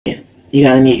you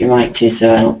got to mute your mic too,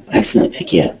 so I don't accidentally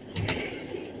pick you up.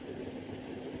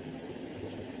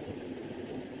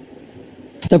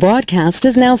 The broadcast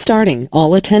is now starting.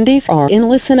 All attendees are in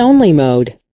listen-only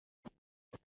mode.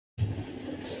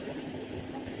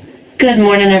 Good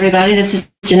morning, everybody. This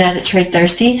is Jeanette at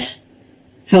TradeThirsty.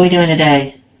 How are we doing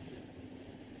today?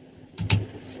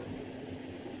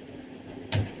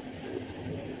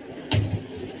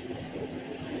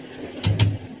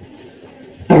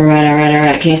 All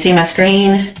right. Can you see my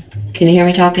screen? Can you hear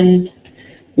me talking?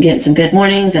 I'm getting some good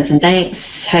mornings and some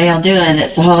thanks. How y'all doing?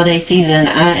 It's the holiday season.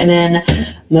 I am in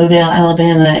Mobile,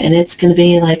 Alabama, and it's going to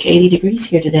be like 80 degrees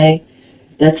here today.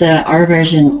 That's our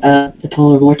version of the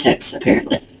polar vortex,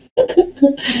 apparently.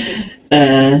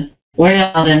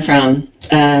 Where y'all been from?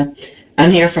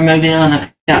 I'm here from Mobile, and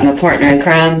I've got my partner in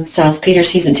crime, Silas Peters.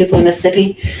 He's in Tupelo,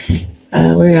 Mississippi.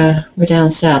 We're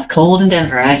down south, cold in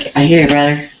Denver. I hear you,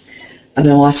 brother. I've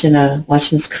been watching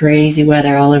this crazy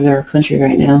weather all over our country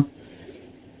right now.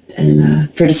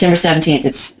 And for December 17th,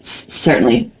 it's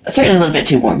certainly a little bit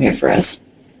too warm here for us.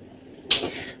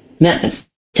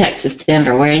 Memphis, Texas,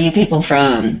 Denver. Where are you people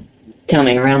from? Tell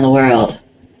me, around the world.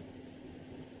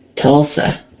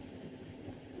 Tulsa.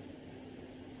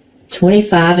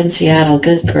 25 in Seattle.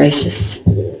 Good gracious.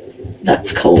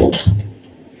 That's cold.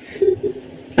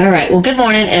 All right. Well, good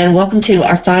morning and welcome to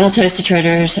our final Toasted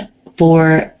Traders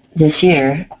for this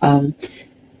year.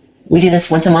 We do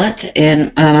this once a month,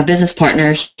 and my business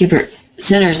partner, Hubert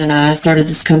Sinners, and I started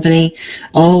this company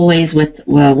always with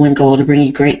one goal: to bring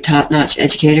you great top-notch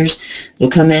educators who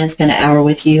will come in, spend an hour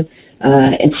with you,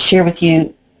 and share with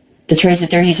you the trades that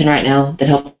they're using right now that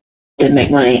help them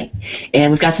make money.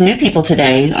 And we've got some new people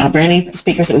today, brand new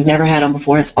speakers that we've never had on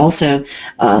before. It's also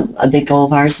a big goal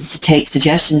of ours is to take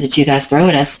suggestions that you guys throw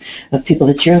at us of people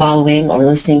that you're following or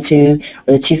listening to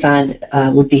or that you find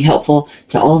would be helpful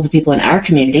to all of the people in our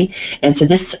community. And so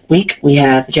this week we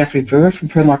have Jeffrey Brewer from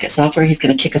Pro Market Software. He's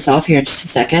going to kick us off here in just a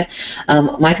second.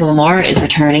 Michael Lamar is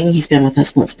returning. He's been with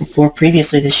us once before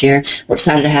previously this year. We're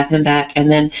excited to have him back. And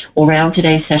then we'll round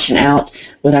today's session out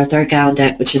with our third guy on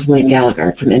deck, which is William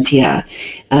Gallagher from MTI.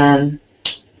 A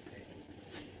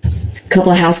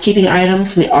couple of housekeeping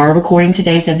items. We are recording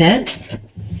today's event.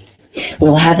 We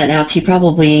will have that out to you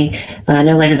probably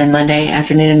no later than Monday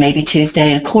afternoon, maybe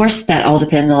Tuesday. And of course, that all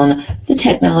depends on the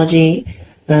technology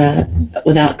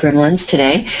without gremlins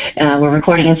today. We're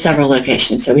recording in several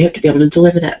locations, so we hope to be able to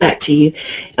deliver that back to you.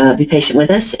 Be patient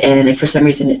with us, and if for some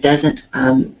reason it doesn't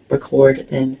record,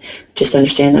 then just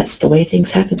understand that's the way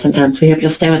things happen sometimes. We hope you'll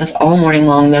stay with us all morning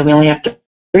long, though. We only have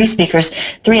 3 speakers,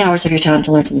 3 hours of your time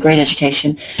to learn some great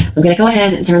education. I'm going to go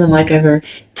ahead and turn the mic over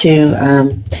to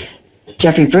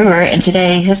Jeffrey Brewer, and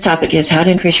today his topic is how to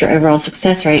increase your overall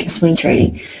success rate in swing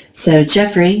trading. So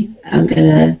Jeffrey, I'm going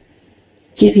to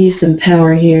give you some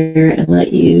power here and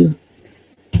let you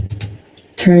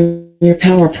turn your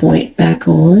PowerPoint back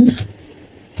on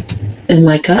and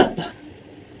mic up.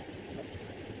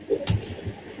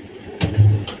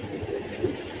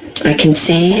 I can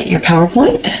see your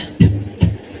PowerPoint.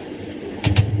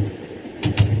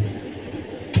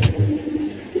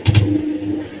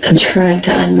 I'm trying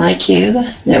to unmic you.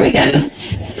 There we go.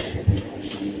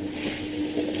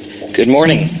 Good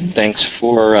morning. Thanks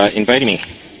for inviting me.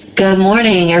 Good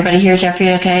morning. Everybody hear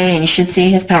Jeffrey okay? And you should see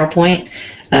his PowerPoint,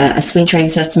 a swing trading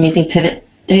system using pivot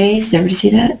days. Everybody see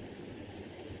that?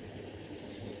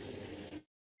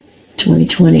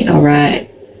 2020. All right.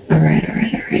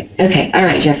 Okay. All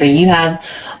right, Jeffrey, you have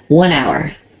 1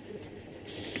 hour.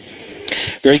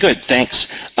 Very good. Thanks.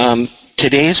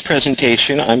 Today's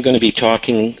presentation, I'm going to be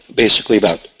talking basically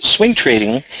about swing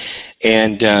trading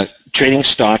and trading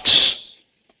stocks,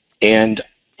 and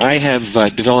I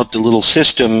have developed a little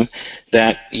system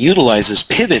that utilizes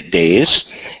pivot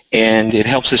days, and it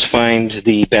helps us find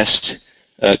the best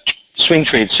swing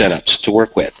trade setups to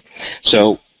work with.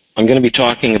 So I'm going to be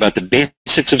talking about the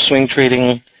basics of swing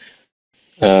trading,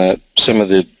 some of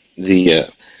the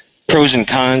pros and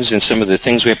cons, and some of the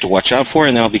things we have to watch out for,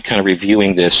 and then I'll be kind of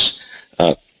reviewing this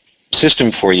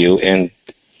system for you and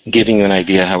giving you an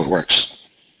idea how it works.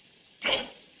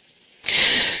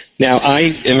 Now,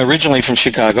 I am originally from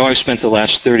Chicago. I've spent the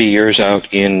last 30 years out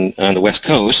on the West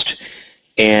Coast,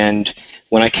 and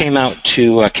when I came out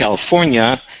to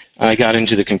California, I got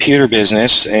into the computer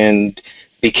business and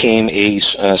became a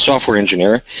software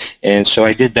engineer, and so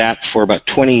I did that for about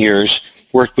 20 years,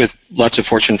 worked with lots of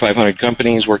Fortune 500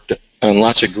 companies, worked on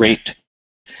lots of great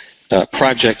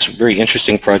projects, very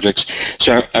interesting projects.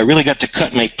 So I really got to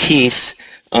cut my teeth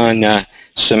on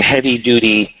some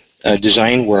heavy-duty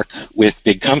design work with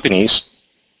big companies.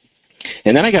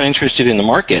 And then I got interested in the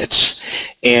markets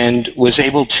and was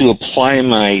able to apply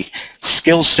my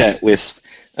skill set with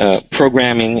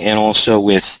programming and also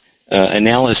with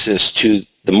analysis to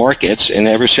the markets. And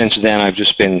ever since then, I've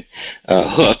just been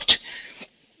hooked.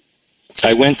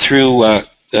 I went through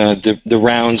the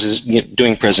rounds,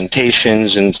 doing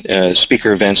presentations and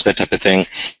speaker events, that type of thing.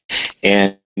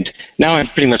 And now I'm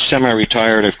pretty much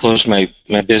semi-retired. I've closed my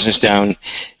business down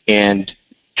and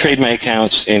trade my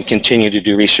accounts and continue to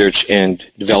do research and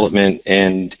development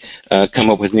and come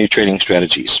up with new trading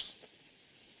strategies.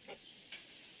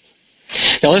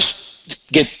 Now let's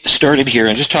get started here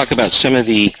and just talk about some of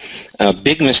the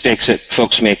big mistakes that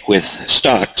folks make with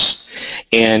stocks.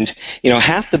 And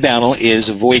half the battle is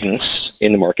avoidance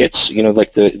in the markets.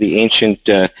 Like the ancient,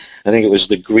 I think it was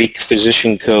the Greek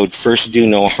physician code, first do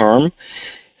no harm.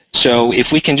 So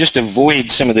if we can just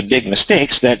avoid some of the big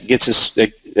mistakes, that gets us,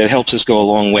 that helps us go a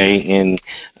long way in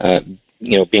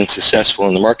being successful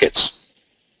in the markets.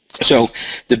 So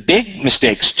the big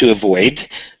mistakes to avoid,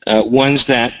 ones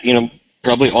that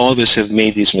probably all of us have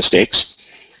made these mistakes: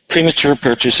 premature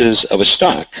purchases of a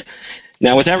stock.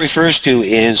 Now what that refers to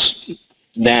is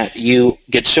that you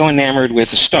get so enamored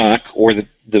with a stock or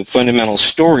the fundamental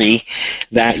story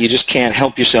that you just can't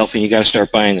help yourself and you got to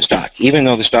start buying the stock, even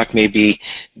though the stock may be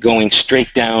going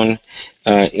straight down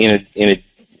in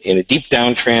a deep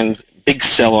downtrend, big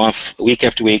sell-off week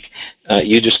after week.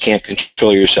 You just can't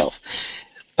control yourself.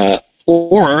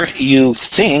 Or you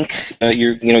think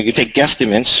you take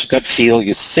guesstimates, gut feel.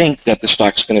 You think that the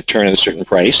stock's going to turn at a certain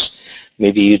price.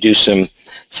 Maybe you do some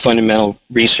fundamental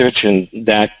research, and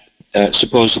that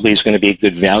supposedly is going to be a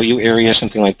good value area,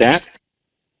 something like that.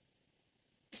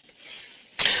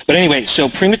 But anyway, so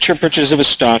premature purchase of a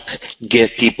stock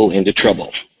get people into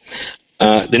trouble.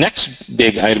 The next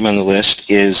big item on the list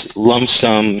is lump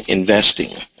sum investing.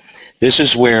 This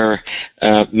is where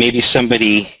maybe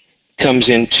somebody comes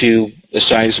into a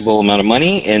sizable amount of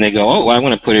money and they go, oh, I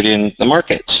want to put it in the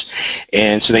markets.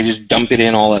 And so they just dump it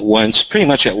in all at once, pretty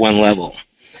much at one level.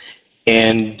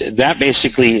 And that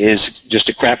basically is just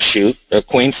a crapshoot, a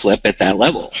coin flip at that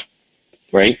level,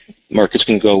 right? Markets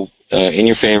can go in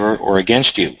your favor or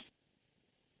against you.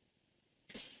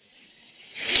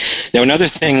 Now, another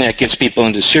thing that gets people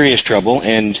into serious trouble,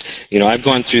 and I've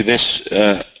gone through this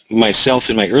myself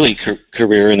in my early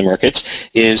career in the markets,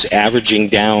 is averaging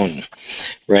down,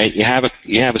 right? You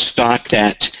have a stock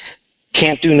that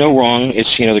can't do no wrong.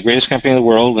 It's the greatest company in the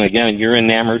world, and again, you're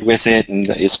enamored with it, and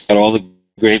it's got all the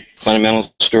great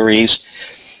fundamental stories,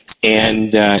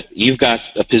 and you've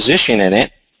got a position in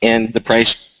it, and the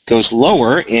price goes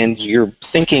lower, and your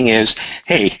thinking is,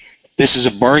 hey, this is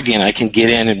a bargain. I can get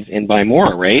in and buy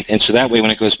more, right? And so that way,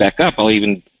 when it goes back up, I'll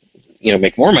even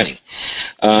make more money.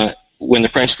 When the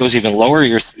price goes even lower,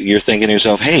 you're thinking to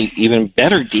yourself, hey, even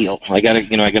better deal. I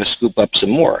gotta scoop up some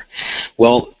more.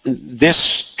 Well,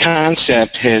 this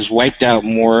concept has wiped out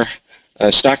more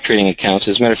stock trading accounts.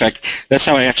 As a matter of fact, that's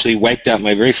how I actually wiped out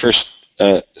my very first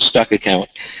stock account.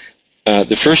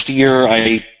 The first year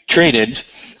I traded,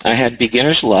 I had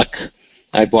beginner's luck.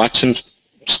 I bought some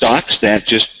stocks that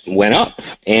just went up,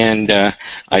 and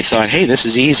I thought, hey, this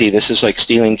is easy. This is like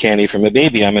stealing candy from a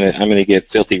baby. I'm gonna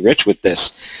get filthy rich with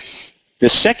this. The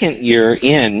second year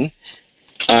in,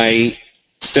 I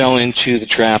fell into the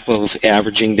trap of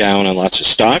averaging down on lots of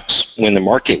stocks when the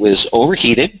market was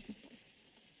overheated,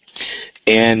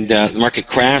 and the market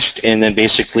crashed, and then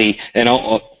basically, and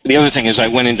the other thing is I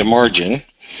went into margin.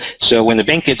 So when the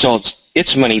bank gets all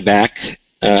its money back,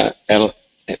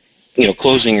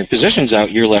 closing your positions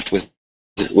out, you're left with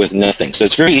nothing. So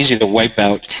it's very easy to wipe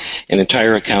out an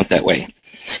entire account that way.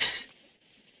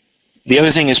 The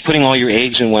other thing is putting all your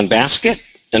eggs in one basket.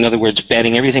 In other words,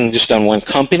 betting everything just on one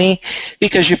company,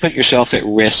 because you put yourself at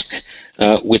risk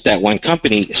with that one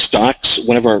company. Stocks,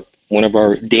 one of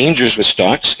our dangers with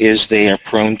stocks is they are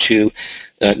prone to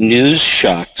news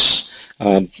shocks.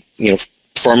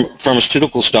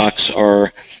 Pharmaceutical stocks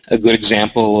are a good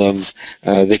example of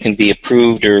they can be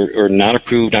approved or not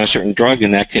approved on a certain drug,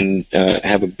 and that can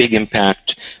have a big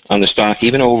impact on the stock.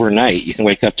 Even overnight, you can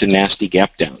wake up to nasty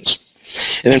gap downs.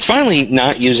 And then finally,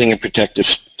 not using a protective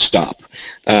stop.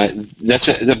 That's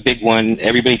the big one.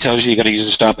 Everybody tells you got to use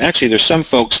a stop. Actually, there's some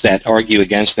folks that argue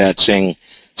against that, saying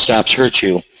stops hurt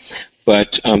you.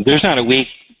 But there's not a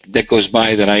week that goes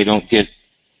by that I don't get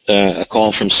a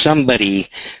call from somebody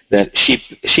that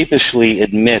sheepishly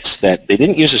admits that they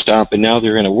didn't use a stop and now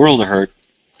they're in a world of hurt.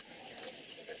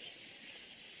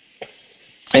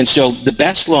 And so the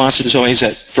best loss is always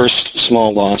that first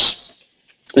small loss.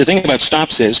 The thing about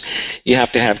stops is you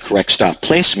have to have correct stop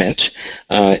placement.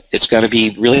 It's got to be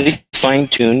really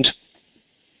fine-tuned.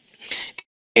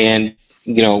 And,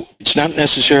 you know, it's not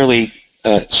necessarily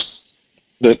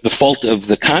the fault of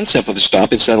the concept of a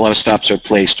stop. It's that a lot of stops are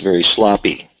placed very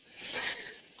sloppy.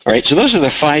 All right, so those are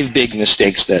the 5 big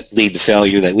mistakes that lead to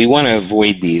failure that we want to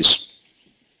avoid these.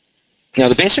 Now,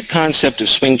 the basic concept of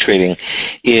swing trading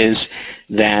is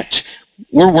that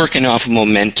we're working off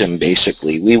momentum,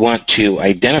 basically. We want to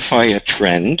identify a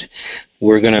trend.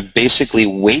 We're going to basically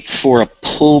wait for a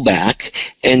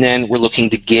pullback, and then we're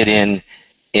looking to get in,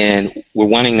 and we're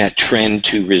wanting that trend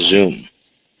to resume,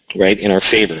 right, in our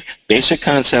favor. Basic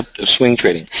concept of swing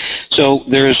trading. So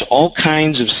there's all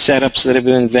kinds of setups that have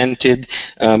been invented.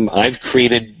 I've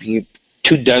created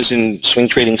 24 swing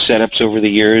trading setups over the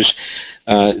years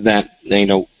that, you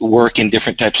know, work in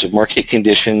different types of market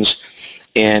conditions.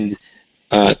 And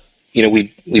you know,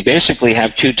 we basically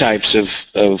have 2 types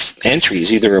of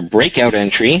entries, either a breakout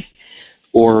entry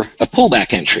or a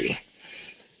pullback entry,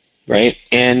 right?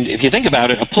 And if you think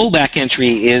about it, a pullback entry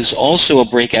is also a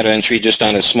breakout entry, just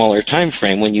on a smaller time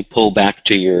frame. When you pull back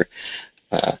to your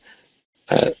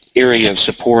area of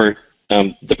support,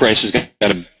 the price has got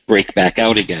to break back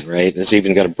out again, right? It's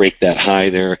even got to break that high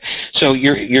there. So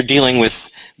you're dealing with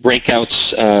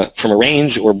breakouts from a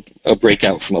range or a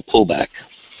breakout from a pullback.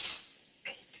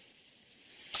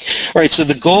 All right, so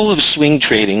the goal of swing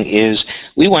trading is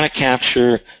we want to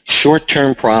capture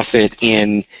short-term profit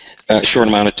in a short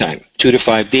amount of time, 2 to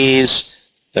 5 days,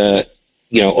 you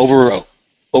know, over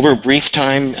a brief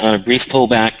time, on a brief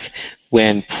pullback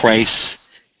when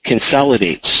price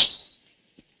consolidates.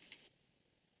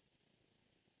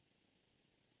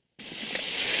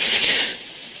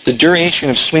 The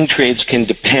duration of swing trades can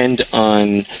depend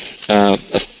on a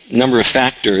number of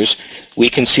factors. We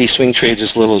can see swing trades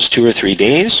as little as 2 or 3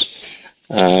 days.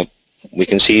 We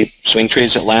can see swing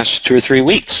trades that last 2 or 3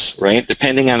 weeks, right?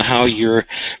 Depending on how your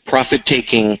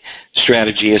profit-taking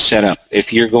strategy is set up.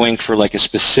 If you're going for like a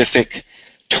specific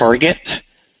target,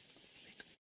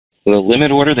 a limit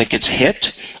order that gets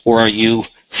hit, or are you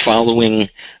following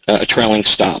a trailing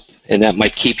stop? And that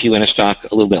might keep you in a stock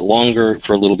a little bit longer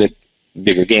for a little bit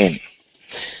bigger gain.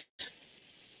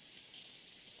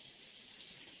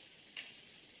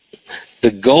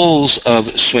 The goals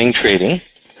of swing trading,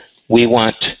 we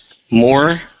want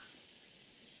more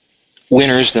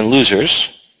winners than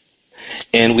losers,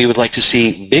 and we would like to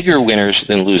see bigger winners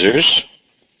than losers,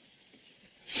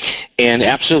 and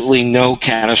absolutely no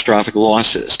catastrophic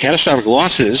losses. Catastrophic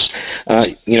losses,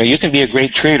 you know, you can be a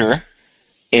great trader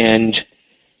and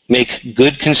make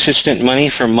good, consistent money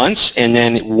for months, and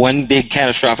then one big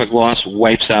catastrophic loss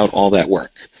wipes out all that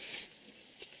work.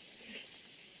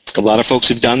 A lot of folks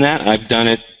have done that. I've done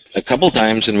it a couple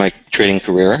times in my trading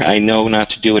career. I know not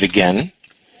to do it again.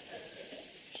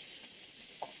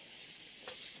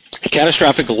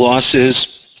 Catastrophic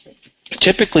losses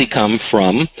typically come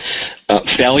from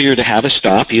failure to have a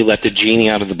stop. You let the genie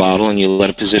out of the bottle and you let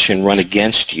a position run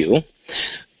against you.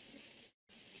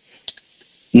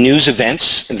 News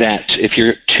events that, if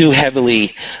you're too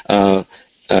heavily, you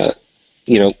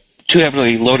know, too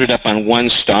heavily loaded up on one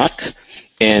stock,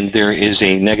 and there is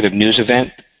a negative news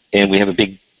event, and we have a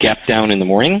big gap down in the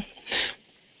morning.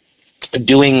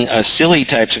 Doing silly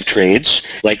types of trades,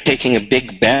 like taking a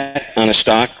big bet on a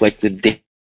stock like the day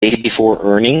before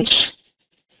earnings.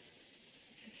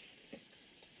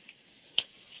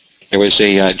 There was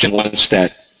a gentleman once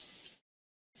that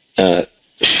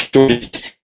shorted,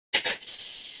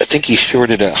 I think he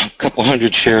shorted a couple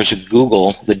hundred shares of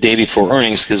Google the day before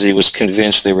earnings because he was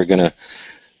convinced they were going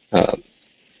to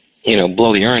you know,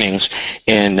 blow the earnings,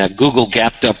 and Google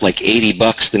gapped up like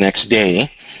 $80 the next day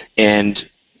and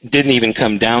didn't even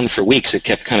come down for weeks. It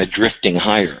kept kind of drifting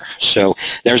higher. So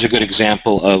there's a good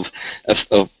example of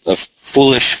a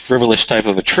foolish, frivolous type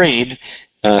of a trade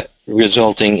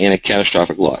resulting in a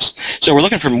catastrophic loss. So we're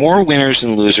looking for more winners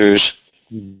than losers,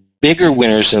 bigger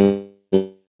winners than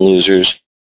losers,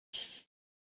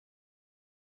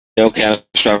 no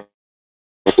catastrophic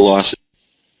losses.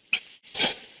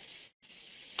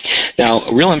 Now,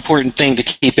 a real important thing to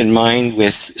keep in mind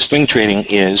with swing trading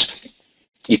is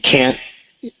you can't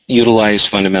utilize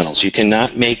fundamentals. You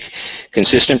cannot make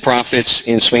consistent profits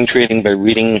in swing trading by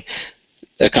reading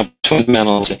the company's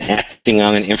fundamentals and acting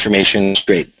on an information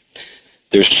trade.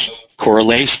 There's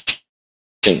correlation.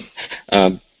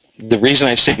 The reason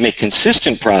I say make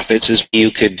consistent profits is you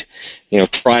could, you know,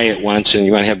 try it once and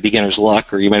you might have beginner's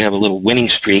luck, or you might have a little winning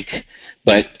streak,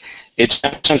 but it's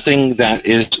not something that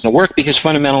is going to work because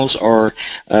fundamentals are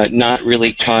not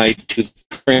really tied to the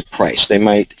current price. They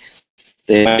might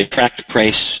track the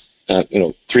price, you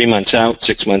know, 3 months out,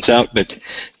 6 months out, but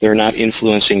they're not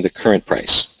influencing the current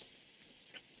price.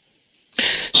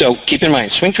 So keep in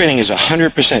mind, swing trading is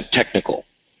 100% technical.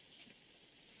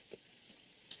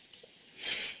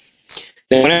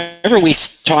 Now, whenever we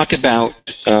talk about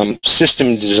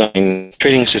system design,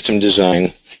 trading system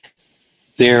design,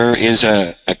 there is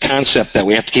a concept that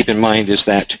we have to keep in mind, is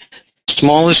that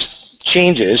smallest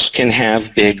changes can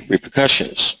have big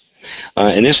repercussions.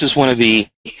 And this is one of the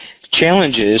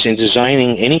challenges in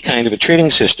designing any kind of a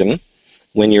trading system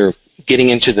when you're getting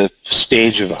into the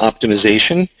stage of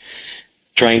optimization,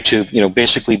 trying to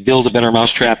basically build a better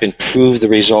mousetrap, improve the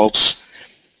results.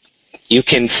 You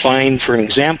can find, for an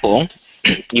example,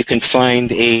 you can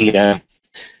find a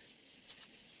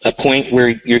point where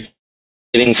you're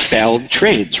getting failed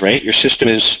trades, right? Your system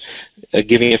is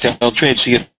giving you a failed trade,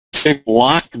 so you have to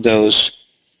block those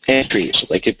entries,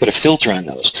 like you put a filter on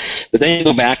those. But then you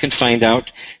go back and find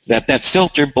out that that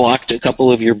filter blocked a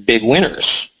couple of your big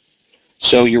winners.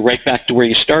 So you're right back to where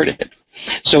you started.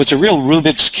 So it's a real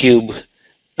Rubik's Cube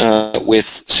with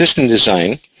system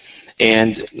design,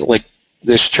 and like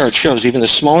this chart shows, even the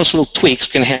smallest little tweaks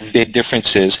can have big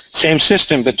differences. Same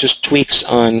system, but just tweaks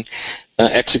on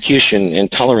execution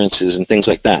and tolerances and things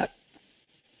like that.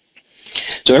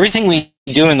 So everything we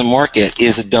do in the market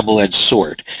is a double-edged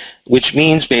sword, which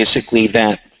means basically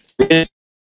that there is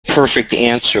a perfect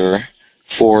answer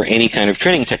for any kind of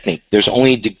trading technique. There's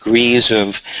only degrees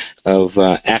of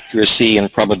accuracy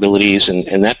and probabilities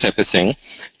and that type of thing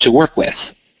to work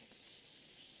with.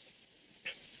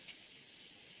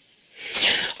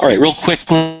 All right, real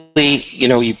quickly,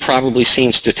 you've probably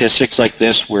seen statistics like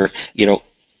this where,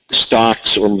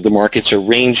 stocks or the markets are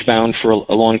range bound for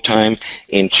a long time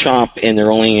in chop, and they're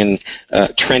only in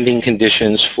trending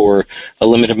conditions for a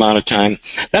limited amount of time.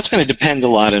 That's going to depend a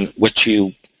lot on what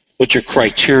your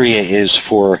criteria is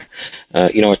for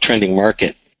a trending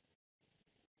market.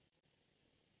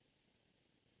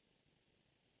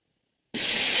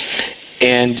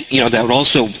 And that would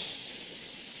also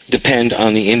depend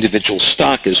on the individual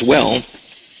stock as well.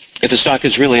 If a stock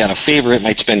is really out of favor, it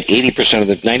might spend 80% of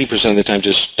the 90% of the time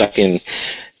just stuck in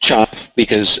chop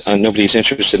because nobody's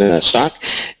interested in that stock.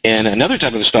 And another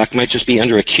type of stock might just be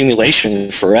under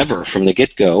accumulation forever from the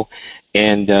get-go,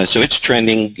 and so it's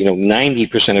trending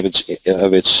 90%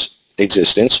 of its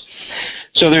existence.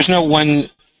 So there's no one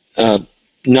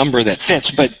number that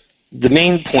fits, but the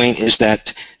main point is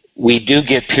that we do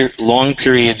get long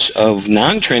periods of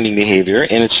non-trending behavior,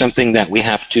 and it's something that we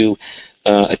have to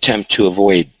attempt to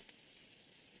avoid.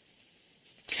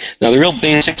 Now, the real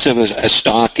basics of a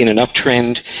stock in an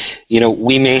uptrend,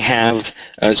 we may have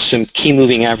some key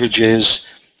moving averages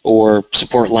or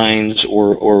support lines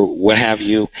or what have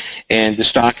you, and the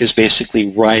stock is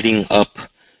basically riding up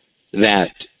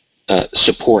that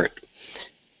support.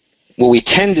 What we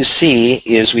tend to see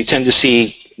is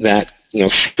that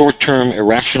short-term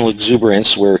irrational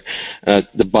exuberance where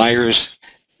the buyers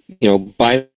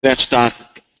buy that stock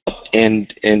up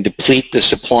and deplete the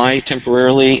supply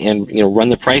temporarily and run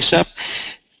the price up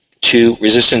to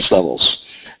resistance levels.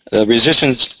 The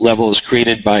resistance level is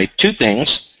created by two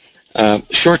things: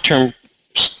 short-term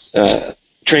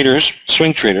traders,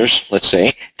 swing traders, let's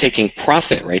say, taking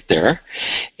profit right there,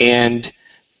 and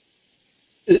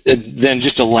then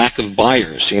just a lack of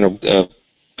buyers.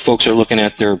 Folks are looking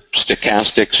at their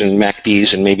stochastics and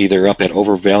MACDs, and maybe they're up at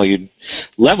overvalued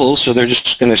levels, so they're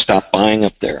just going to stop buying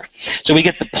up there. So we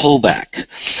get the pullback.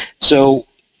 So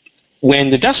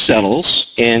when the dust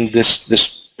settles and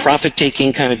this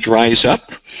profit-taking kind of dries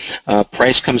up,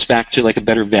 price comes back to like a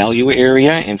better value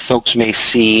area, and folks may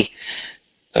see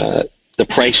the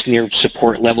price near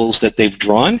support levels that they've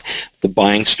drawn. The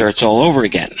buying starts all over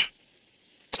again.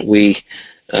 We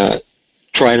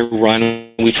try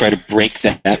to break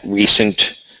that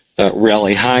recent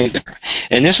rally high there.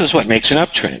 And this is what makes an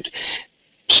uptrend.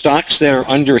 Stocks that are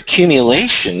under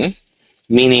accumulation,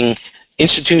 meaning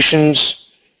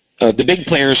institutions, the big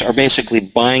players are basically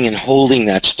buying and holding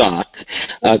that stock.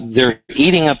 They're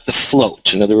eating up the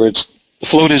float. In other words, the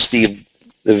float is the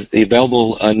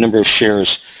available number of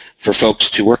shares for folks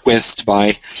to work with, to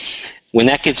buy. When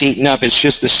that gets eaten up, it's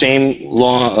just the same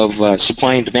law of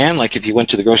supply and demand. Like if you went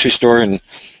to the grocery store and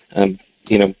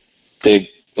they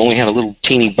only had a little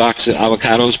teeny box of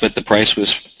avocados, but the price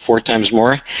was 4 times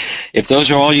more. If those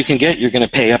are all you can get, you're going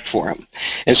to pay up for them.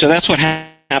 And so that's what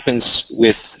happens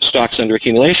with stocks under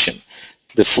accumulation.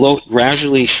 The float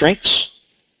gradually shrinks.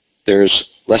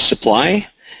 There's less supply.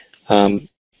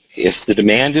 If the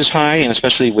demand is high, and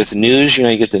especially with news,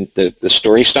 you get the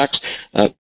story stocks,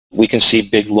 we can see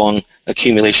big, long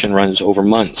accumulation runs over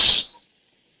months.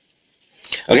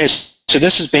 Okay, so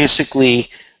this is basically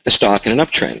a stock in an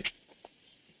uptrend.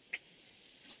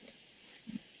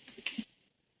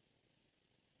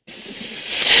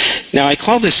 Now, I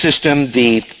call this system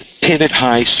the pivot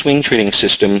high swing trading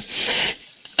system.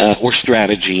 or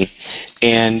strategy,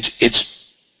 and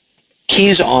it's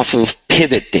keys off of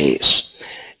pivot days.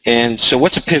 And so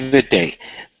what's a pivot day?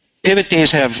 Pivot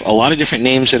days have a lot of different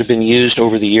names that have been used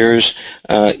over the years.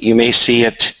 You may see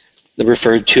it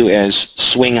referred to as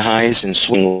swing highs and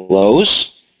swing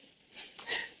lows.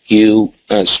 You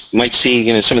might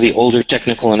see some of the older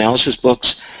technical analysis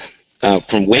books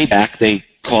from way back, they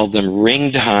called them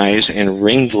ringed highs and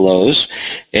ringed lows,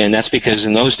 and that's because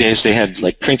in those days they had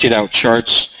like printed out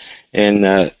charts, and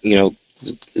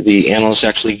the analysts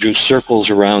actually drew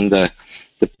circles around the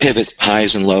pivot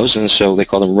highs and lows, and so they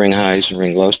call them ring highs and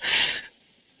ring lows.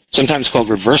 Sometimes called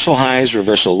reversal highs,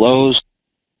 reversal lows,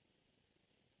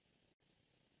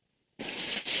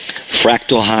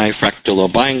 fractal high, fractal low,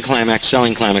 buying climax,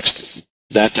 selling climax,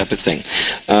 that type of thing.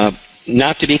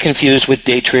 Not to be confused with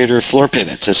day trader floor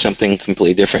pivots. That's something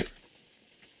completely different.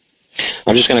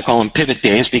 I'm just going to call them pivot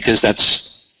days because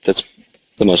that's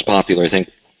the most popular, I think.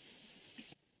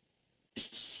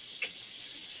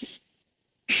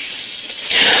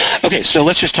 Okay, so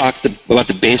let's just talk about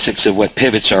the basics of what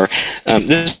pivots are.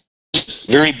 This is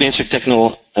very basic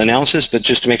technical analysis, but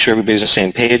just to make sure everybody's on the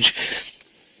same page.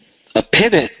 A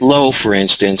pivot low, for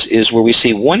instance, is where we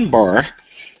see one bar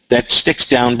that sticks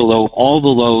down below all the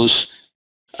lows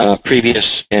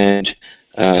previous and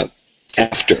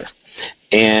after.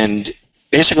 And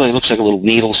basically it looks like a little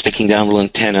needle sticking down, a little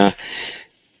antenna.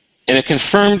 In a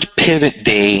confirmed pivot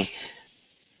day,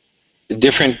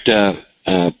 different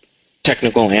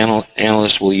technical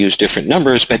analysts will use different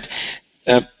numbers, but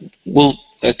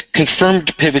a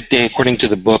confirmed pivot day, according to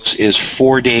the books, is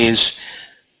 4 days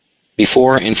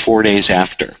before and 4 days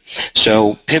after.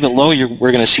 So pivot low,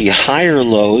 we're going to see higher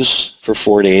lows for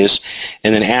 4 days,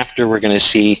 and then after we're going to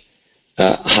see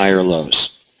higher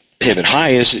lows. Pivot high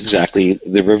is exactly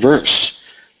the reverse.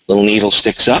 Little needle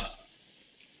sticks up,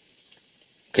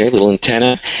 okay, little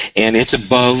antenna, and it's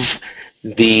above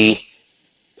the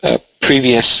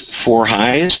previous 4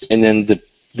 highs, and then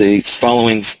the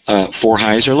following 4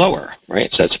 highs are lower,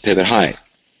 right? So that's a pivot high.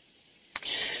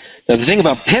 Now the thing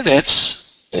about pivots,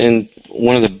 and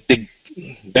one of the big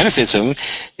benefits of them,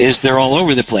 is they're all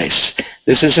over the place.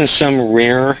 This isn't some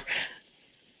rare,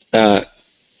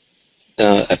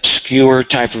 obscure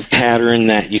type of pattern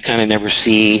that you kind of never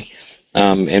see,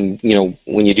 and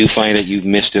when you do find it, you've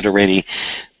missed it already.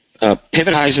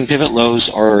 Pivot highs and pivot lows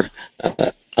are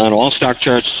on all stock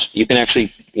charts. You can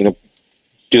actually,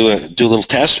 do a little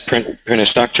test, print a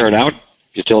stock chart out.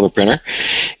 You still have a printer,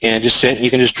 and you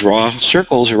can just draw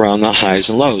circles around the highs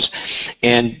and lows.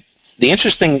 And the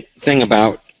interesting thing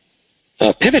about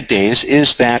pivot days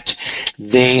is that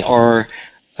they are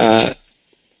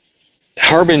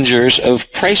harbingers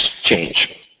of price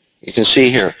change. You can see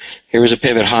here is a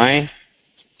pivot high,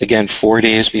 again 4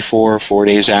 days before, 4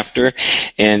 days after,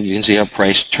 and you can see how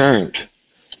price turned.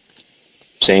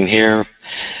 Same here.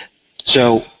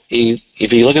 So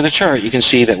if you look at the chart, you can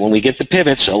see that when we get the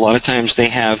pivots, a lot of times they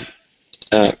have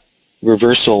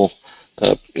reversal,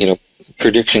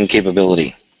 prediction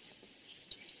capability.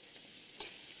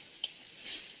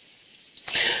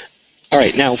 All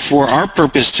right, now for our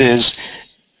purposes,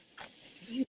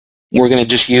 we're going to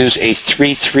just use a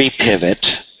 3-3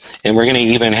 pivot, and we're going to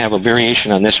even have a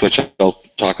variation on this, which I'll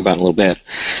talk about in a little bit,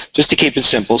 just to keep it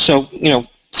simple. So,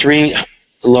 3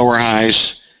 lower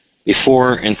highs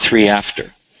before and 3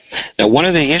 after. Now, one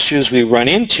of the issues we run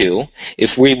into,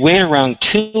 if we wait around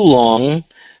too long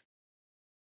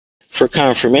for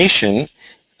confirmation,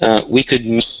 we could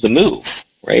miss the move,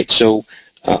 right? So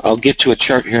I'll get to a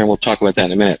chart here and we'll talk about that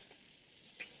in a minute.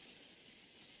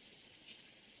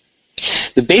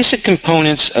 The basic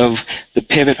components of the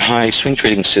pivot high swing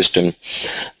trading system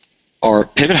are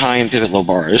pivot high and pivot low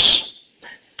bars,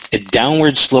 a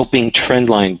downward sloping trend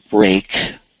line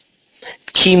break,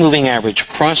 key moving average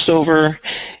crossover,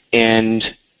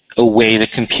 and a way to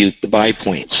compute the buy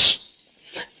points.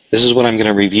 This is what I'm going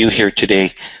to review here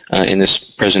today in this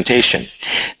presentation.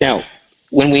 Now,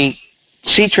 when we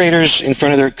see traders in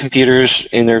front of their computers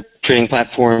in their trading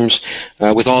platforms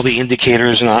with all the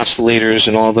indicators and oscillators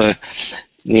and all the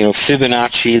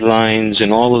Fibonacci lines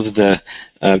and all of the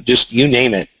just you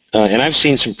name it, and I've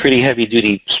seen some pretty heavy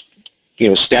duty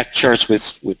stacked charts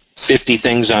with 50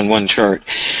 things on one chart.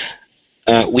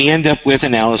 We end up with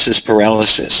analysis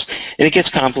paralysis, and it gets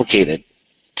complicated.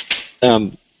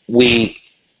 We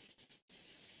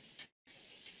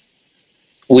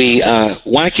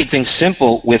want to keep things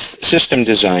simple with system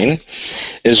design.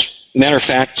 As a matter of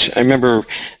fact, I remember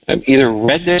either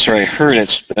read this or I heard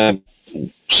it.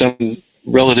 Some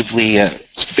relatively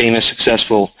famous,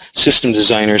 successful system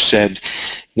designer said,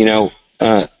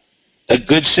 a a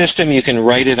good system, you can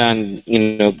write it on,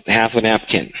 half a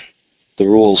napkin, the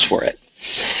rules for it.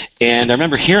 And I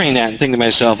remember hearing that and thinking to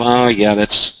myself, oh yeah,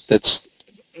 that's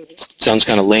sounds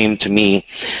kind of lame to me,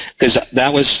 because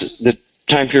that was the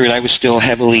time period I was still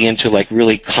heavily into like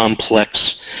really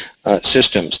complex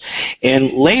systems.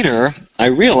 And later I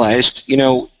realized,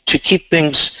 to keep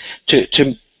things,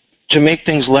 to make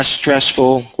things less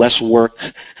stressful, less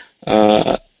work,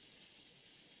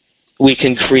 we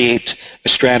can create a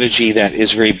strategy that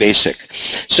is very basic.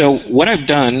 So what I've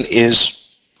done is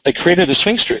I created a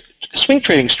swing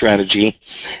trading strategy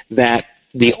that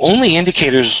the only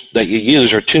indicators that you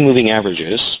use are 2 moving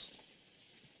averages,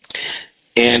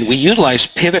 and we utilize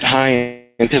pivot high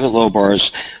and pivot low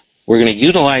bars. We're going to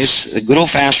utilize a good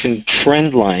old-fashioned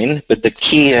trend line, but the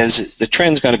key is the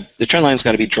trend line's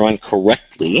got to be drawn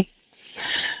correctly.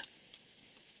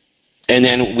 And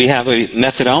then we have a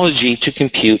methodology to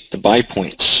compute the buy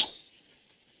points.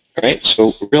 All right,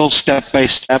 so real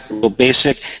step-by-step, real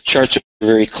basic. Charts are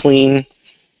very clean,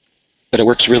 but it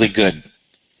works really good.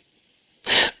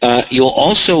 You'll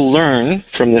also learn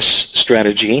from this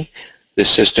strategy, this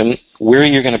system, where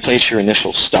you're going to place your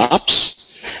initial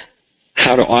stops,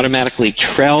 how to automatically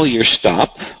trail your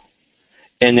stop,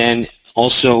 and then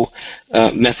also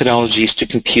methodologies to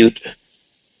compute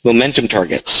momentum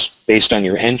targets based on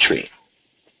your entry.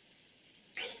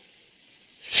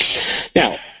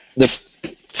 Now, the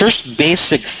first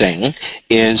basic thing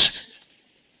is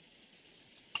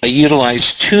I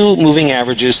utilize 2 moving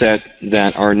averages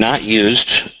that are not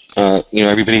used.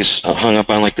 Everybody's hung up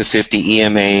on like the 50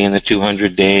 EMA and the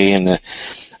 200-day and the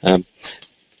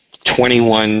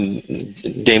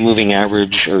 21-day moving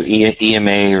average, or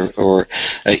EMA, or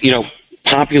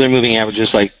popular moving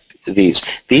averages like these.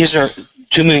 These are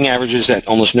 2 moving averages that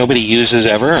almost nobody uses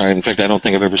ever. In fact, I don't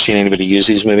think I've ever seen anybody use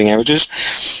these moving averages.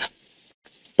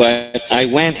 But I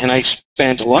went and I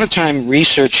spent a lot of time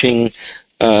researching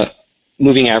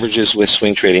moving averages with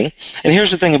swing trading. And here's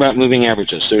the thing about moving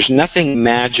averages. There's nothing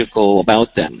magical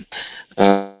about them.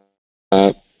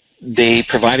 They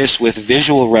provide us with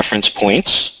visual reference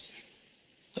points.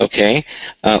 Okay,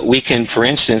 we can, for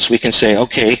instance, we can say,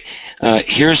 okay,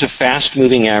 here's a fast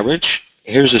moving average.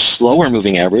 Here's a slower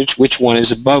moving average. Which one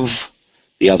is above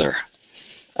the other?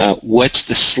 What's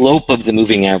the slope of the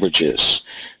moving averages?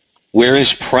 Where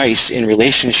is price in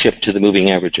relationship to the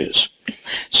moving averages?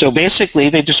 So basically,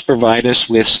 they just provide us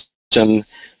with some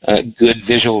good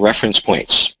visual reference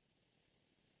points.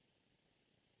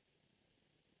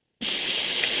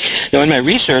 Now, in my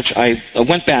research, I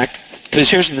went back, because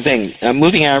here's the thing.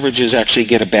 Moving averages actually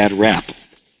get a bad rap.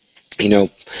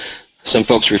 Some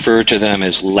folks refer to them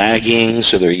as lagging,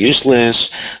 so they're useless,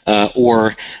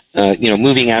 or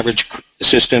moving average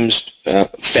systems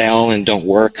fail and don't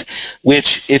work,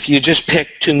 which if you just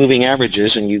pick 2 moving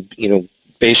averages and you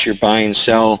base your buy and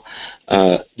sell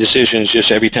decisions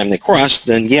just every time they cross,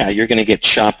 then yeah, you're going to get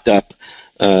chopped up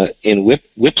in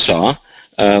whipsaw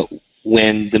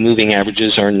when the moving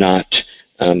averages are not,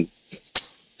 when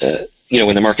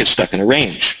the market's stuck in a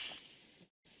range.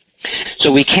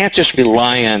 So we can't just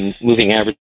rely on moving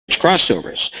average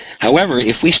crossovers. However,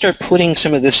 if we start putting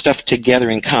some of this stuff together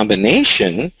in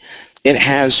combination, it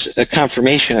has a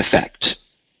confirmation effect.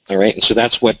 All right, and so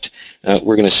that's what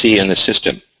we're going to see in the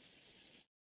system.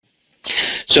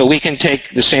 So we can take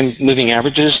the same moving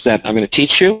averages that I'm going to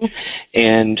teach you,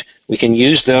 and we can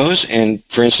use those. And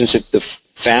for instance, if the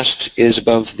fast is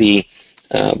above the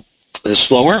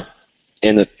slower,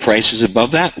 and the price is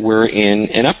above that, we're in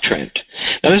an uptrend.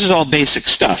 Now, this is all basic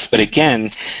stuff, but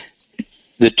again,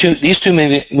 these two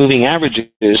moving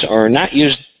averages are not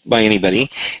used by anybody,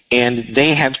 and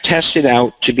they have tested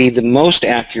out to be the most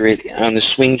accurate on the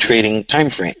swing trading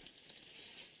time frame.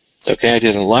 Okay, I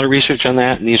did a lot of research on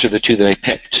that, and these are the 2 that I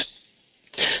picked.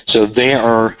 So they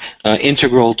are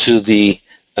integral to the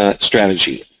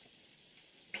strategy.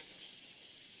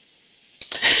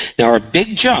 Now, our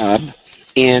big job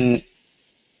in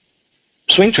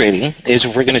swing trading is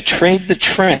if we're going to trade the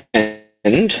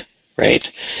trend,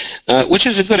 right, which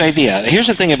is a good idea. Here's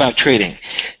the thing about trading.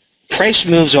 Price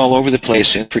moves all over the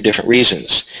place for different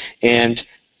reasons, and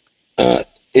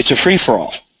it's a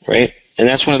free-for-all, right? And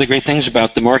that's one of the great things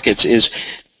about the markets is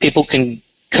people can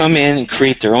come in and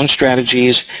create their own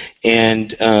strategies and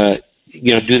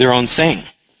do their own thing,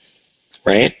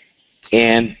 right?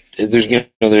 And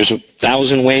there's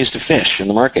 1,000 ways to fish in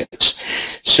the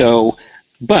markets. So,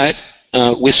 but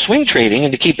with swing trading,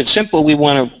 and to keep it simple, we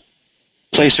want to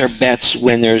place our bets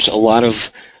when there's a lot of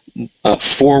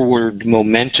forward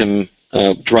momentum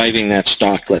driving that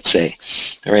stock, let's say.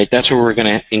 All right, that's where we're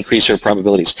going to increase our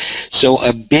probabilities. So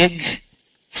a big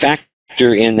factor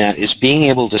factor in that is being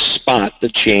able to spot the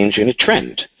change in a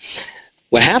trend.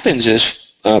 What happens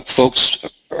is folks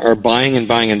are buying and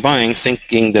buying and buying,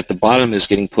 thinking that the bottom is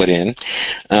getting put in,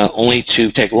 only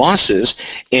to take losses,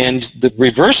 and the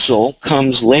reversal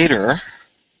comes later,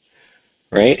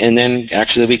 right? And then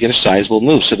actually we get a sizable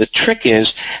move. So the trick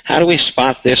is, how do we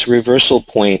spot this reversal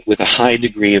point with a high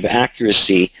degree of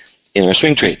accuracy in our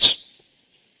swing trades?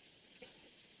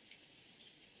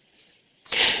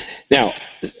 Now,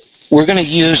 we're going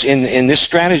to use, in this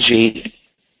strategy,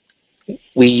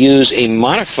 we use a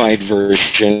modified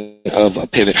version of a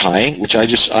pivot high, which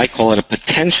I call it a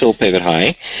potential pivot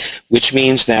high, which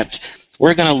means that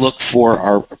we're going to look for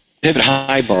our pivot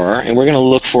high bar, and we're going to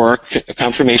look for our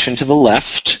confirmation to the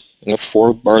left,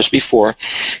 4 bars before,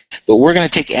 but we're going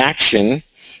to take action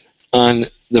on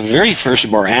the very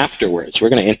first bar afterwards. We're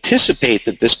going to anticipate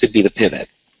that this could be the pivot,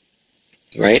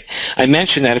 right? I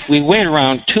mentioned that if we wait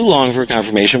around too long for a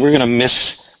confirmation, we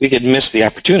could miss the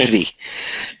opportunity.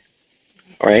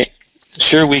 All right.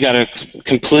 Sure, we got a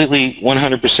completely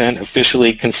 100%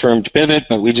 officially confirmed pivot,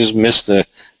 but we just missed the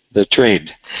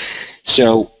trade.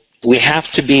 So we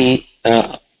have to be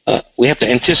we have to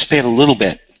anticipate a little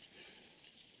bit.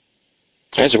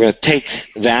 All right, so we're going to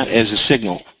take that as a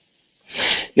signal.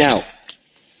 Now,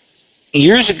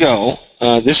 years ago,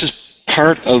 this is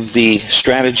part of the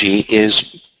strategy,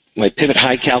 is my pivot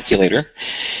high calculator,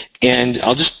 and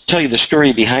I'll just tell you the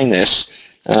story behind this.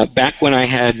 Back when I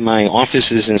had my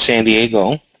offices in San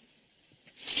Diego,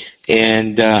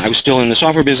 and I was still in the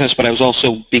software business, but I was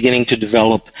also beginning to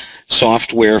develop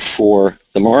software for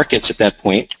the markets at that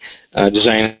point,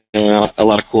 designing a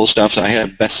lot of cool stuff. So I had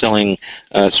a best-selling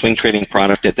swing trading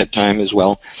product at that time as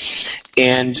well.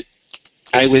 And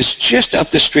I was just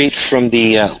up the street from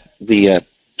the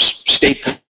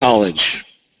State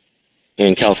College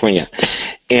in California.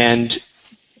 And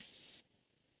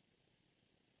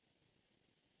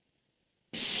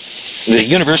the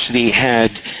university had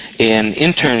an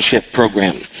internship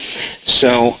program.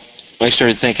 So I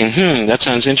started thinking, that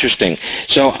sounds interesting.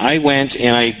 So I went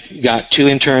and I got 2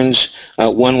 interns.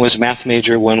 One was a math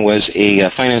major, one was a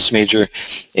finance major,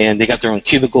 and they got their own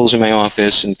cubicles in my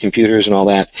office and computers and all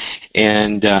that.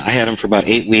 And I had them for about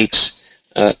 8 weeks.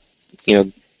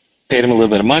 Paid them a little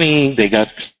bit of money. They got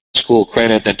school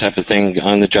credit, that type of thing,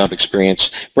 on-the-job experience.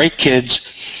 Bright kids.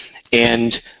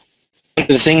 And one of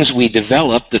the things we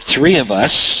developed, the 3 of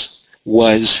us,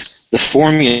 was the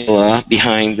formula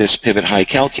behind this pivot high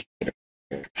calculator.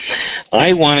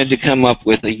 I wanted to come up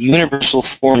with a universal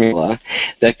formula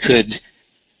that could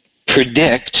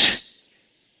predict,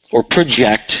 or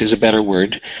project is a better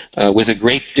word, with a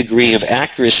great degree of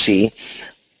accuracy,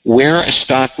 where a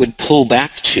stock would pull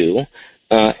back to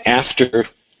after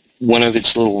one of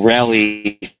its little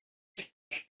rally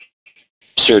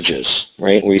surges,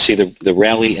 right, where you see the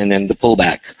rally and then the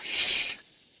pullback.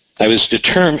 I was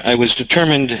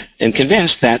determined and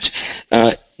convinced that,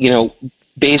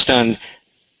 based on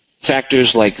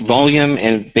factors like volume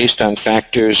and based on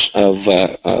factors of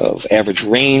average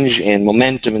range and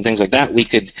momentum and things like that, we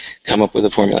could come up with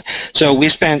a formula. So we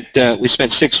spent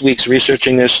 6 weeks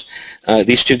researching this.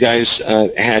 These 2 guys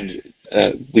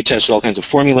we tested all kinds of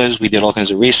formulas, we did all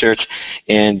kinds of research,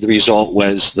 and the result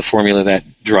was the formula that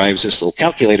drives this little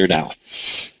calculator now.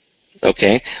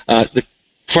 Okay, the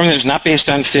formula is not based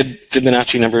on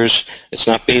Fibonacci numbers, it's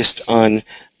not based on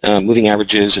moving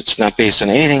averages, it's not based on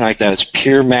anything like that, it's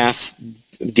pure math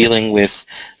dealing with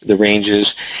the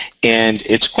ranges, and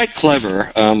it's quite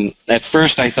clever. At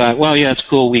first I thought, well, yeah, it's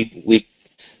cool,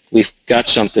 we've got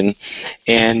something,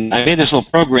 and I made this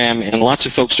little program, and lots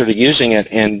of folks started using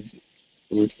it and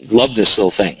love this little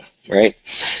thing, right?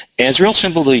 And it's real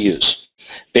simple to use.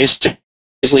 Basically,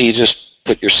 you just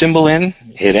put your symbol in,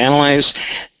 hit analyze.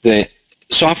 The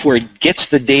software gets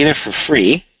the data for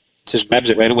free, just grabs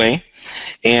it right away,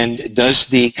 and does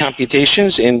the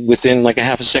computations, and within like a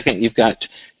half a second, you've got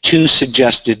 2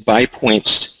 suggested buy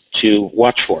points to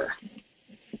watch for.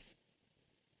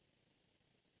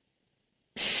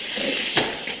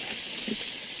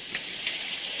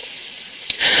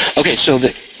 Okay, so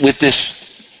with this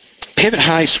pivot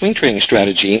high swing trading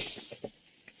strategy,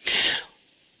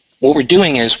 what we're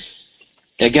doing is,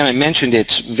 again, I mentioned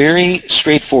it's very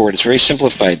straightforward, it's very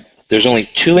simplified. There's only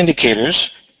 2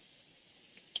 indicators,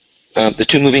 the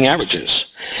 2 moving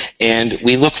averages, and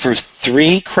we look for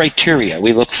 3 criteria.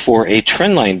 We look for a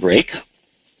trend line break,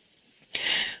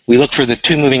 we look for the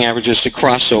 2 moving averages to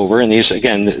cross over, and these,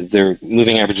 again, they're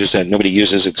moving averages that nobody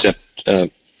uses except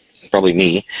probably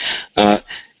me.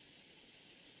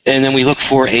 And then we look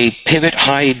for a pivot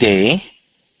high day,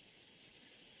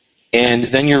 and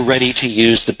then you're ready to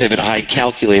use the pivot high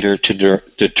calculator to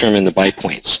determine the buy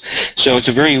points. So it's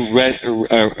a very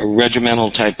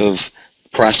regimental type of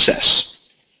process.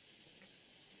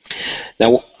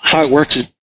 Now, how it works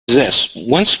is this: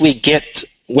 once we get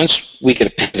a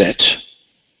pivot,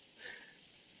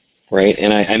 right?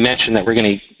 And I mentioned that we're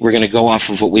going to go off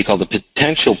of what we call the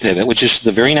potential pivot, which is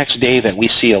the very next day that we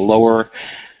see a lower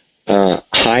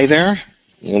high there,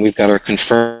 and we've got our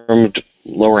confirmed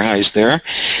lower highs there.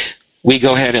 We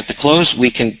go ahead at the close, we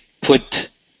can put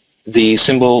the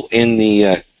symbol in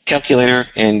the calculator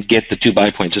and get the 2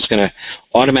 buy points. It's going to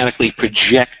automatically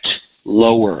project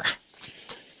lower,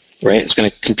 right? It's going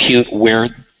to compute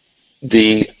where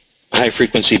the high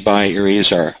frequency buy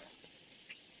areas are.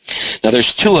 Now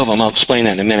there's 2 of them. I'll explain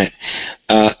that in a minute.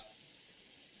 Now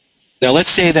let's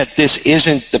say that this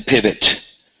isn't the pivot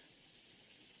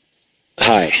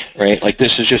high, right? Like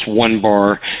this is just 1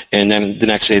 bar, and then the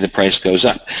next day the price goes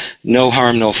up. No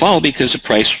harm, no foul, because the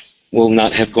price will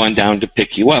not have gone down to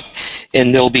pick you up.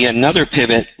 And there'll be another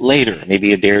pivot later,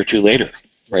 maybe a day or 2 later,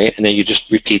 right? And then you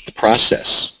just repeat the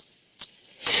process.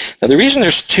 Now the reason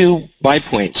there's 2 buy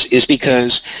points is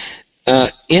because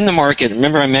in the market,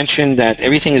 remember I mentioned that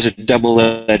everything is a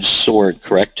double-edged sword,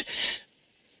 correct?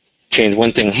 Change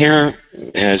one thing here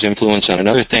has influence on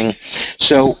another thing.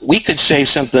 So we could say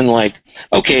something like,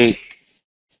 okay,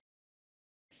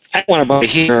 I want to buy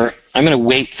here. I'm going to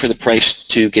wait for the price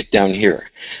to get down here.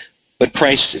 But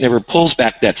price never pulls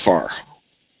back that far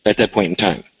at that point in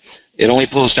time. It only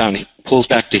pulls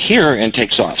back to here and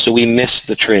takes off. So we miss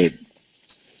the trade.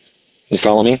 You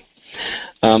follow me?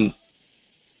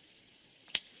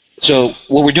 So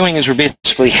what we're doing is we're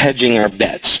basically hedging our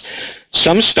bets.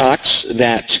 Some stocks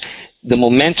that the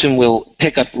momentum will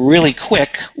pick up really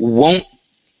quick won't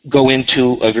go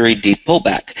into a very deep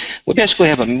pullback. We basically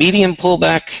have a medium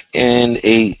pullback and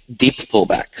a deep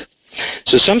pullback.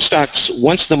 So some stocks,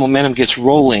 once the momentum gets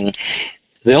rolling,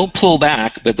 they'll pull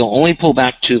back, but they'll only pull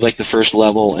back to like the first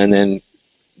level, and then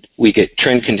we get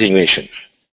trend continuation.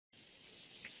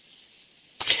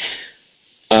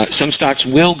 Some stocks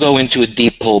will go into a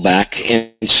deep pullback,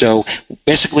 and so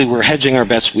basically we're hedging our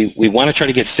bets. We want to try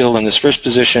to get filled on this first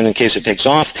position in case it takes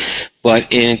off,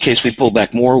 but in case we pull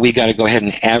back more, we got to go ahead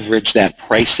and average that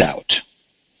price out.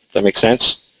 Does that make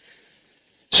sense?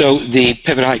 So the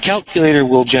pivot high calculator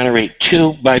will generate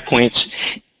 2 buy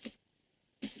points,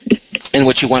 and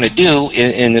what you want to do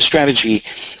in the strategy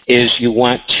is you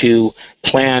want to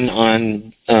plan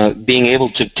on being able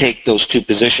to take those 2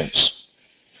 positions.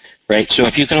 Right, so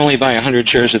if you can only buy 100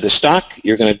 shares of the stock,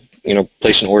 you're going to,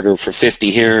 place an order for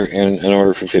 50 here and an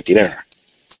order for 50 there.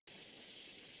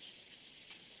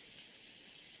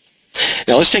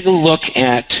 Now let's take a look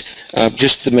at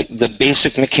just the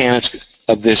basic mechanics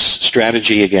of this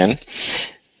strategy again.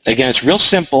 Again, it's real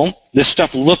simple. This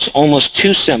stuff looks almost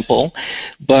too simple,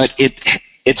 but it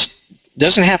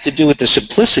doesn't have to do with the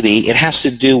simplicity. It has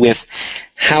to do with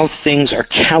how things are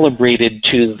calibrated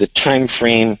to the time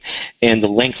frame and the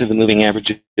length of the moving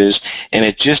averages, and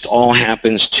it just all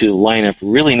happens to line up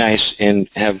really nice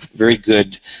and have very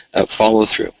good follow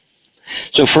through.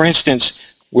 So for instance,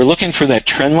 we're looking for that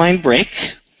trend line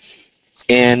break,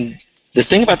 and the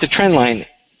thing about the trend line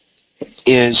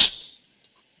is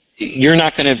you're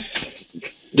not going to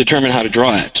determine how to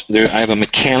draw it. I have a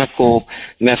mechanical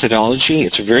methodology.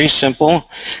 It's very simple.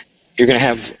 You're going to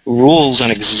have rules on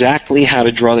exactly how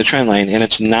to draw the trend line, and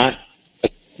it's not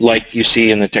like you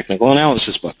see in the technical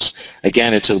analysis books.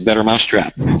 Again, it's a better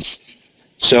mousetrap.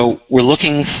 So we're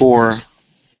looking for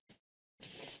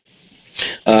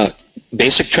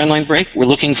basic trend line break. We're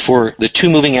looking for the 2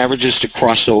 moving averages to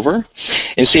cross over,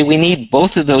 and see we need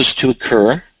both of those to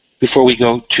occur before we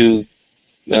go to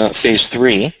phase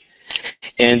 3.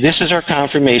 And this is our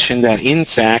confirmation that, in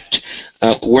fact,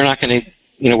 we're not going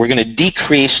to, we're going to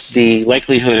decrease the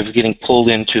likelihood of getting pulled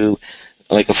into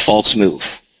like a false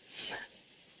move.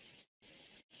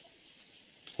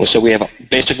 Well, so we have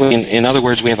basically, in other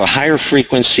words, we have a higher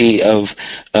frequency of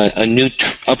a new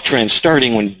uptrend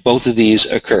starting when both of these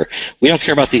occur. We don't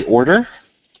care about the order.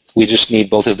 We just need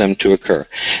both of them to occur.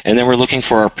 And then we're looking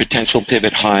for our potential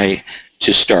pivot high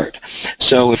to start.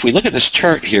 So if we look at this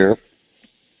chart here,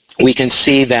 we can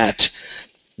see that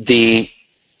the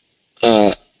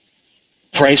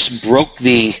price broke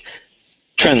the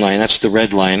trend line. That's the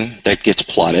red line that gets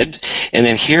plotted. And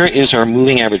then here is our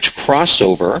moving average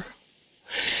crossover.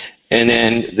 And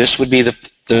then this would be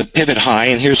the pivot high.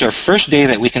 And here's our first day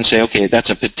that we can say, okay, that's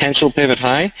a potential pivot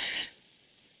high.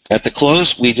 At the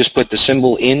close, we just put the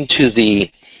symbol into the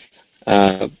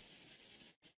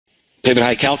pivot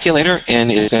high calculator,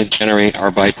 and it's going to generate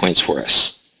our buy points for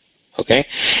us. Okay?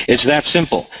 It's that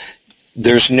simple.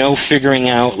 There's no figuring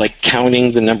out, like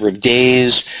counting the number of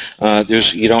days.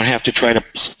 You don't have to try to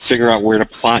figure out where to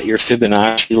plot your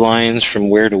Fibonacci lines from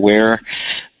where to where.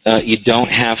 You don't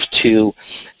have to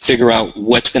figure out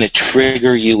what's going to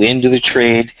trigger you into the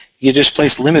trade. You just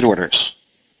place limit orders.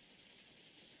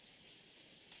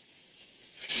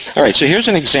 All right, so here's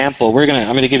an example. I'm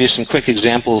going to give you some quick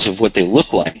examples of what they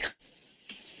look like.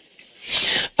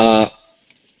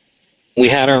 We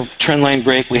had our trend line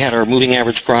break, we had our moving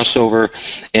average crossover,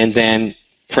 and then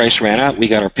price ran out. We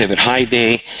got our pivot high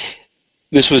day.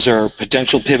 This was our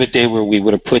potential pivot day where we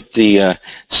would have put the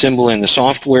symbol in the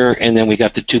software, and then we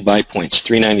got the two buy points,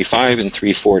 395 and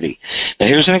 340. Now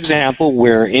here's an example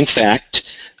where, in fact,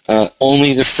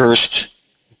 only the first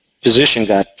position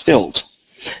got filled.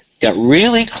 Got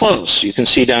really close. You can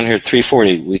see down here at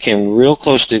 340. We came real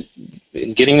close to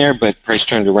getting there, but price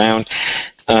turned around.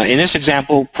 In this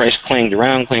example, price clanged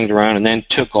around, and then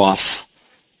took off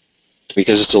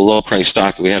because it's a low price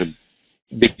stock. We had a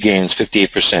big gains,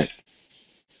 58%.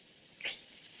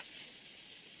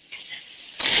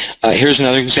 Here's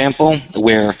another example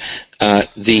where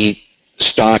the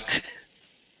stock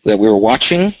that we were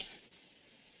watching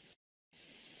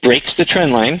breaks the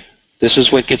trend line. This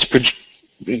is what gets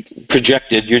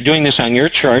projected. You're doing this on your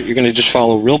chart. You're going to just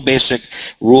follow real basic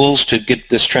rules to get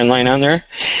this trend line on there.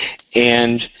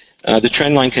 And the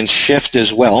trend line can shift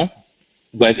as well,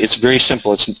 but it's very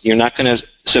simple. You're not going to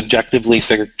subjectively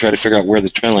try to figure out where the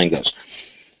trend line goes.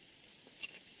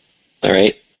 All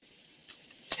right.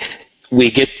 We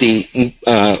get the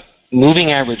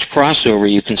moving average crossover.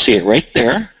 You can see it right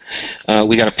there.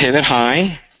 We got a pivot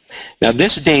high. Now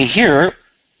this day here,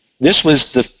 this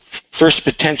was the first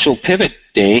potential pivot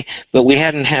day, but we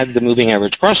hadn't had the moving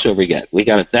average crossover yet. We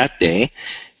got it that day,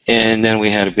 and then we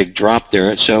had a big drop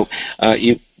there. So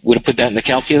you would have put that in the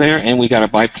calculator, and we got a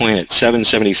buy point at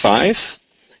 775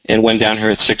 and went down here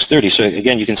at 630. So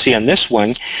again, you can see on this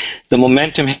one, the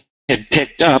momentum had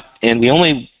picked up, and we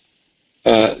only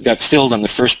got filled on the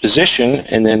first position,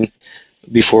 and then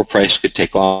before price could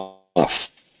take off.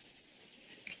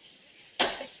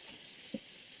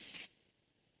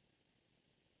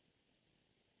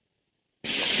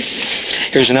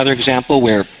 Here's another example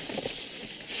where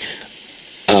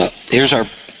here's our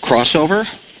crossover.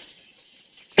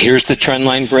 Here's the trend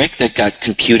line break that got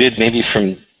computed maybe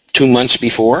from 2 months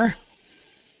before.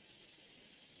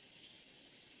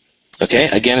 Okay,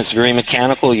 again, it's very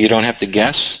mechanical. You don't have to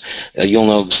guess. You'll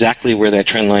know exactly where that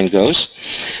trend line goes.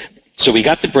 So we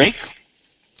got the break.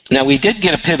 Now we did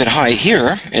get a pivot high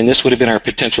here, and this would have been our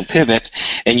potential pivot,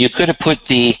 and you could have put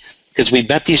because we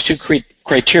bet these two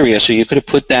criteria, so you could have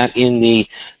put that in the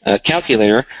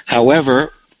calculator.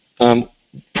 However,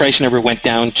 price never went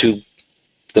down to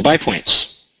the buy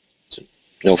points. So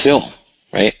no fill,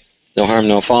 right? No harm,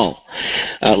 no foul.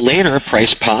 Later,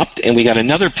 price popped, and we got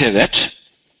another pivot.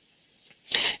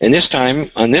 And this time,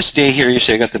 on this day here, you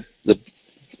see I got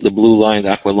the blue line,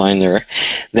 the aqua line there.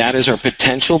 That is our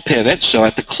potential pivot. So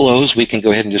at the close, we can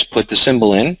go ahead and just put the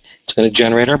symbol in. It's going to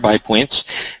generate our buy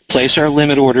points, place our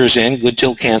limit orders in, good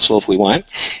till cancel if we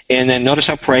want. And then notice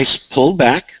how price pulled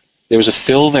back. There was a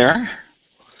fill there.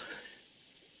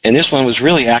 And this one was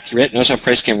really accurate. Notice how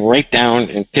price came right down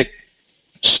and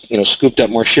scooped up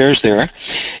more shares there.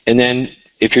 And then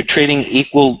if you're trading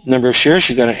equal number of shares,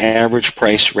 you got an average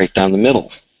price right down the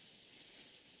middle.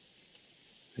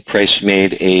 The price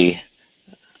made a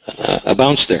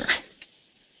bounce there.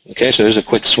 Okay, so there's a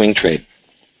quick swing trade.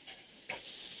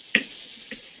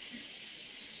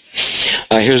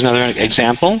 Here's another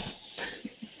example.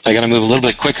 I got to move a little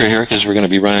bit quicker here because we're going to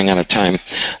be running out of time.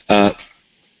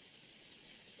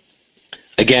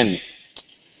 Again,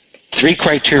 3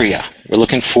 criteria. We're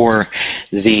looking for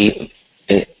the,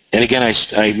 and again,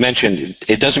 I mentioned,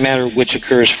 it doesn't matter which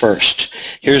occurs first.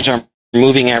 Here's our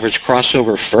moving average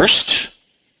crossover first.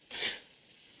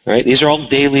 All right, these are all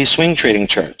daily swing trading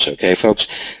charts, okay, folks?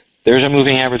 There's a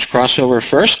moving average crossover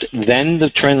first, then the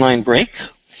trend line break.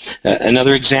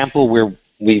 Another example where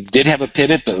we did have a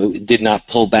pivot, but we did not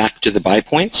pull back to the buy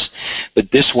points,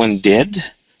 but this one did.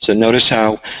 So notice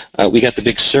how we got the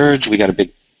big surge, we got a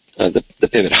big, the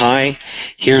pivot high.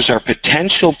 Here's our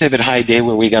potential pivot high day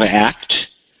where we got to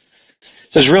act.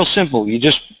 So it's real simple.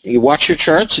 You watch your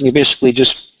charts, and you basically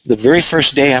just, the very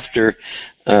first day after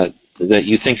that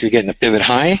you think you're getting a pivot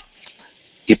high,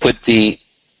 you put the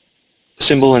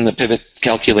symbol in the pivot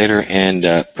calculator and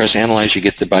press analyze, you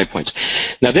get the buy points.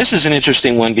 Now this is an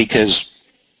interesting one because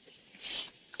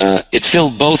it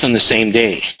filled both on the same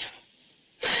day.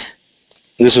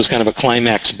 This was kind of a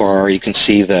climax bar. You can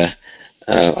see the,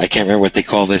 I can't remember what they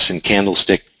call this in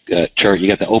candlestick chart. You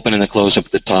got the open and the close up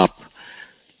at the top.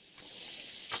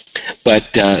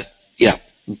 But yeah,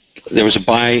 there was a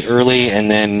buy early and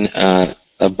then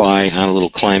a buy on a little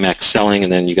climax selling,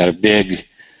 and then you got a big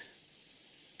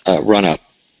run up.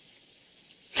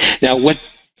 Now, what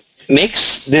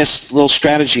makes this little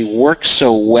strategy work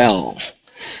so well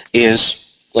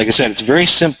is, like I said, it's very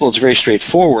simple, it's very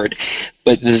straightforward,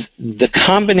 but the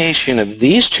combination of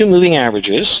these two moving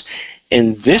averages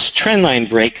and this trend line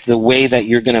break, the way that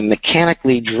you're going to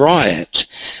mechanically draw it,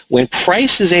 when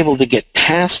price is able to get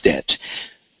past it,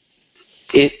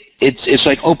 it's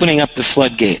like opening up the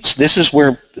floodgates. This is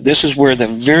where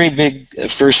the very big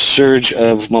first surge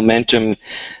of momentum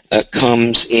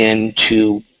comes in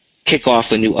to kick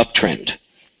off a new uptrend,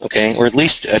 okay, or at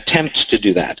least attempt to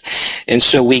do that. And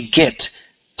so we get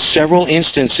several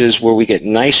instances where we get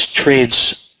nice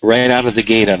trades right out of the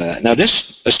gate out of that. Now,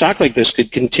 a stock like this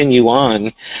could continue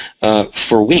on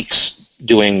for weeks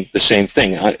doing the same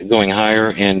thing, going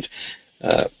higher and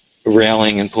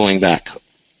railing and pulling back.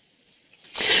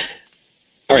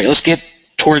 All right, let's get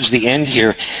towards the end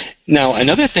here. Now,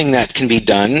 another thing that can be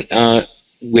done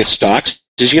with stocks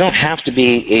is you don't have to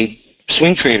be a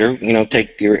swing trader,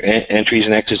 take your entries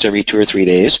and exits every 2 or 3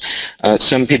 days.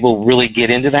 Some people really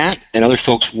get into that, and other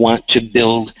folks want to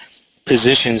build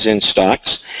positions in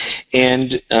stocks.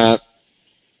 And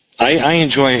I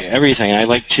enjoy everything. I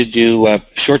like to do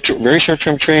very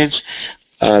short-term trades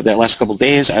that last a couple of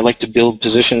days. I like to build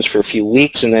positions for a few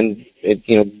weeks and then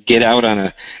get out on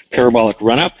a parabolic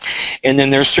run-up. And then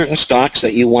there are certain stocks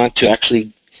that you want to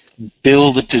actually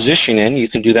build a position in. You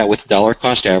can do that with dollar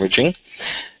cost averaging.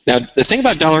 Now, the thing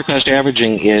about dollar cost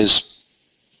averaging is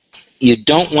you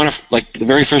don't want to, like the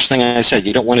very first thing I said,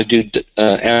 you don't want to do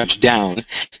average down.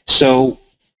 So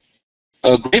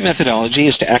a great methodology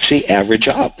is to actually average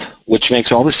up, which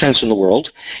makes all the sense in the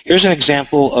world. Here's an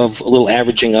example of a little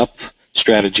averaging up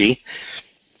strategy.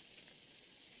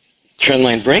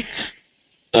 Trendline break,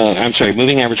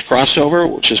 moving average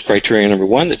crossover, which is criteria number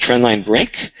 1, the trendline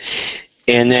break.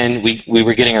 And then we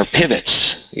were getting our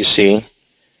pivots, you see.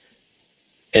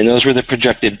 And those were the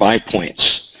projected buy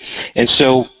points. And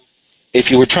so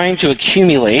if you were trying to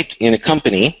accumulate in a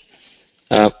company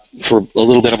for a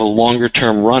little bit of a longer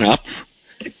term run-up,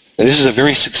 and this is a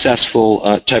very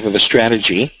successful type of a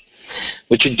strategy,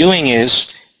 what you're doing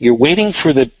is you're waiting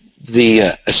for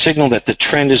a signal that the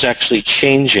trend is actually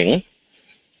changing,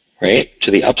 right, to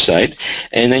the upside,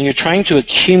 and then you're trying to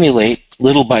accumulate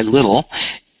little by little.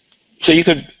 So you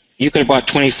could have bought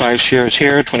 25 shares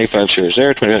here, 25 shares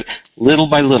there, 25, little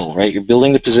by little, right? You're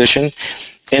building the position.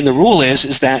 And the rule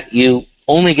is that you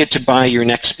only get to buy your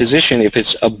next position if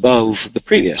it's above the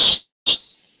previous.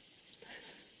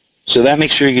 So that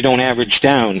makes sure you don't average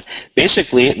down.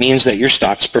 Basically, it means that your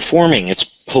stock's performing. It's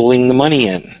pulling the money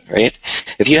in, right?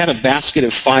 If you had a basket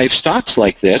of 5 stocks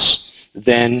like this,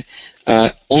 then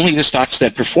only the stocks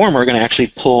that perform are going to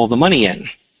actually pull the money in.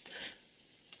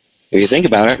 If you think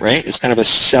about it, right, it's kind of a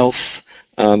self,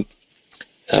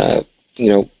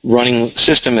 running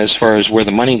system as far as where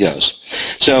the money goes.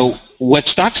 So what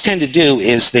stocks tend to do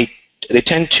is they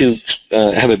tend to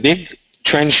have a big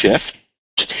trend shift.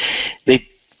 They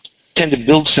tend to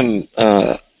build some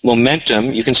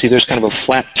momentum. You can see there's kind of a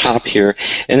flat top here,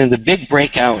 and then the big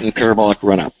breakout and parabolic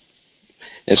run-up.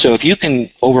 And so if you can,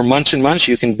 over months and months,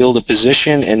 you can build a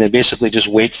position and then basically just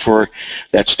wait for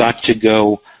that stock to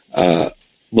go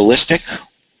ballistic.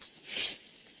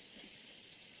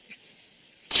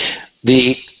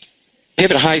 The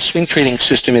pivot high swing trading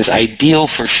system is ideal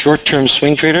for short-term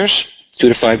swing traders, 2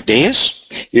 to 5 days.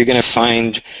 You're going to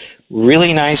find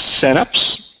really nice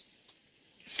setups.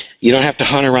 You don't have to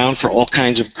hunt around for all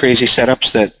kinds of crazy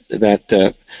setups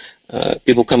that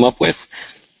people come up with.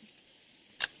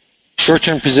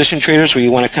 Short-term position traders, where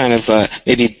you want to kind of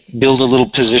maybe build a little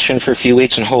position for a few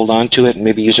weeks and hold on to it and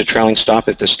maybe use a trailing stop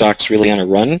if the stock's really on a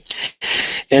run.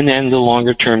 And then the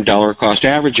longer-term dollar cost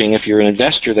averaging, if you're an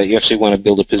investor that you actually want to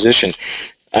build a position.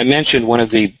 I mentioned one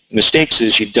of the mistakes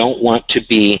is you don't want to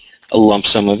be a lump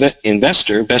sum of it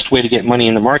investor. Best way to get money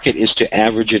in the market is to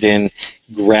average it in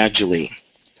gradually.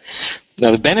 Now,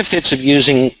 the benefits of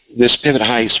using this pivot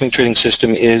high swing trading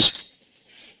system is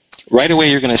right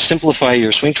away, you're going to simplify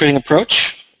your swing trading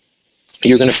approach.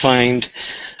 You're going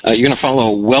to follow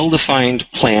a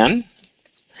well-defined plan.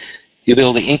 You'll be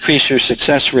able to increase your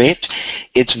success rate.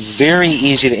 It's very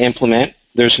easy to implement.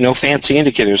 There's no fancy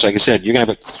indicators. Like I said, you're going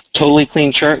to have a totally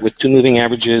clean chart with 2 moving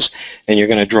averages, and you're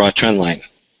going to draw a trend line.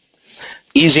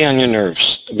 Easy on your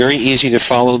nerves. Very easy to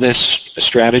follow this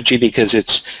strategy because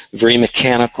it's very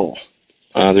mechanical.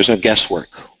 There's no guesswork.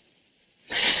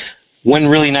 One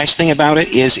really nice thing about it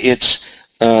is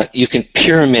you can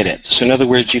pyramid it. So in other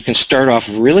words, you can start off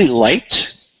really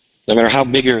light no matter how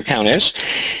big your account is.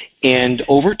 And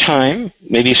over time,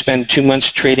 maybe you spend 2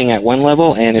 months trading at one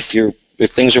level, and if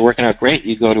things are working out great,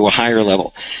 you go to a higher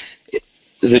level.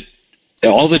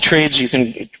 All the trades, you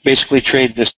can basically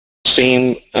trade the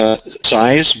same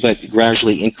size, but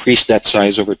gradually increase that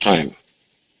size over time.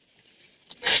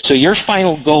 So your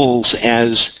final goals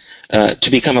as to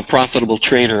become a profitable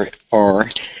trader are,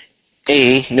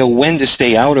 A, know when to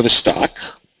stay out of a stock.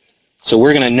 So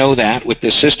we're going to know that with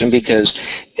this system, because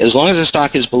as long as the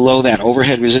stock is below that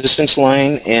overhead resistance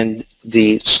line and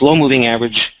the slow-moving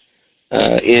average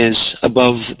is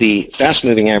above the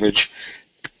fast-moving average,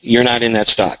 you're not in that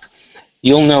stock.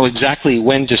 You'll know exactly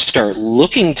when to start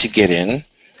looking to get in,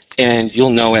 and you'll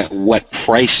know at what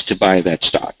price to buy that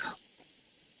stock.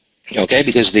 Okay,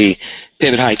 because the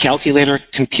pivot high calculator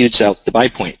computes out the buy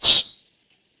points.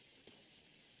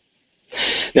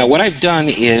 Now what I've done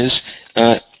is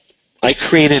I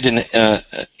created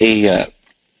a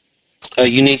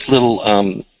unique little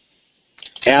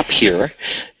app here,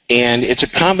 and it's a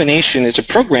combination, it's a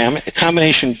program, a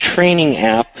combination training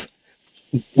app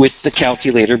with the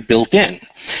calculator built in.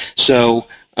 So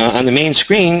on the main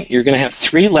screen, you're going to have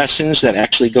 3 lessons that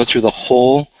actually go through the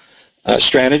whole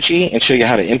strategy and show you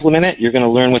how to implement it. You're going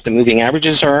to learn what the moving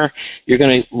averages are. You're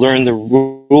going to learn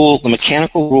the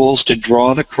mechanical rules to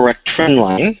draw the correct trend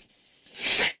line.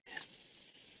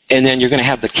 And then you're going to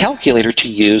have the calculator to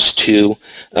use to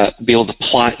be able to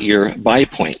plot your buy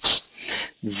points.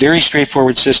 Very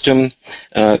straightforward system.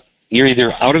 You're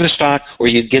either out of the stock, or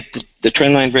you get the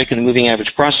trend line break and the moving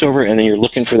average crossover, and then you're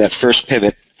looking for that first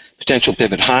pivot, potential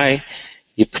pivot high.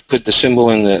 You put the symbol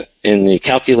in the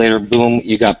calculator, boom,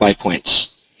 you got buy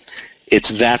points. It's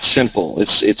that simple.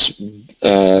 It's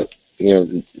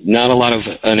not a lot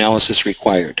of analysis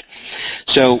required.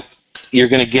 So you're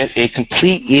going to get a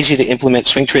complete, easy to implement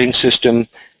swing trading system.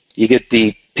 You get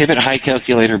the pivot high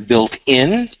calculator built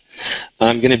in.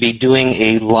 I'm going to be doing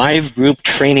a live group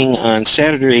training on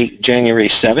Saturday, January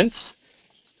 7th.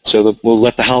 So we'll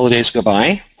let the holidays go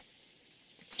by.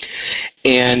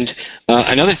 And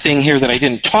another thing here that I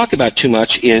didn't talk about too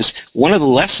much is one of the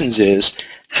lessons is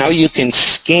how you can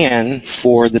scan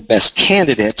for the best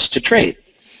candidates to trade.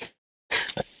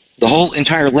 The whole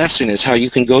entire lesson is how you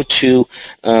can go to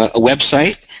a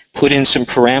website, put in some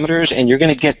parameters, and you're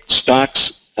going to get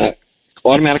stocks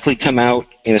automatically come out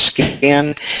in a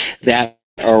scan that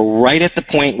are right at the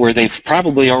point where they've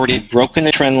probably already broken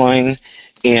the trend line,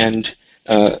 and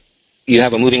you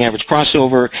have a moving average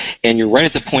crossover, and you're right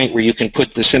at the point where you can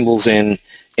put the symbols in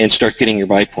and start getting your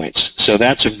buy points. So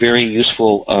that's a very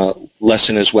useful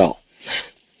lesson as well.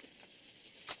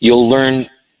 You'll learn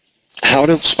how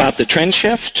to spot the trend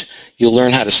shift, you'll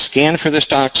learn how to scan for the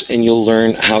stocks, and you'll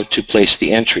learn how to place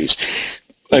the entries.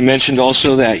 I mentioned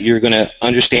also that you're going to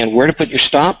understand where to put your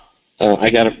stop.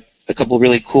 I got a couple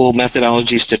really cool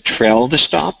methodologies to trail the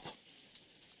stop.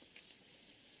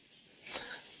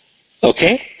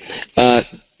 Okay,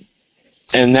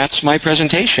 and that's my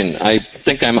presentation. I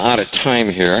think I'm out of time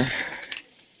here.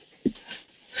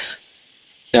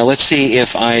 Now let's see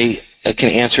if I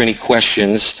can answer any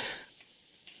questions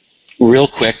real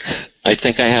quick. I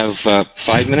think I have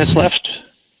 5 minutes left.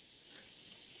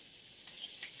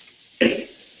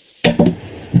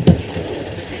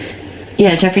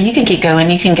 Yeah, Jeffrey, you can keep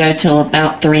going. You can go till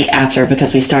about 3 after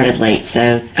because we started late.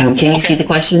 So can you see the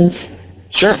questions?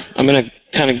 Sure. I'm going to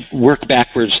kind of work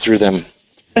backwards through them.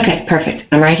 Okay, perfect.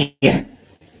 I'm right here.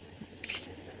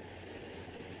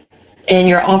 And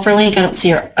your offer link, I don't see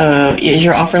your, is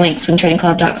your offer link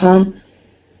swingtradingclub.com?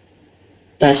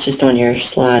 That's just on your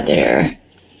slide there.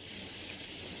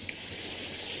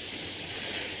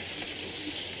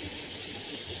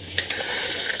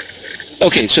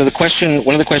 Okay, so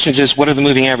one of the questions is, what are the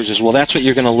moving averages? Well, that's what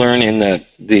you're going to learn in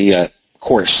the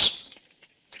course.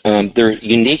 They're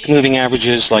unique moving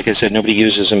averages. Like I said, nobody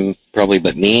uses them probably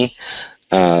but me.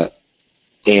 But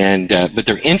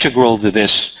they're integral to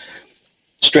this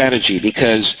strategy,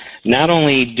 because not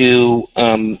only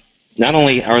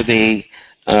are they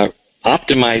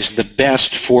optimized the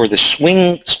best for the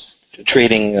swing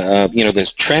trading,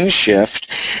 the trend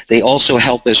shift, they also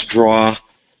help us draw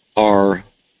our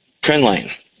trend line.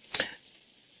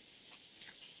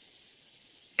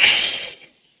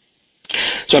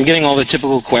 So I'm getting all the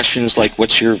typical questions like,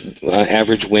 what's your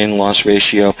average win-loss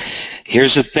ratio?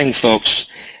 Here's the thing,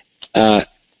 folks.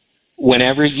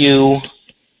 Whenever you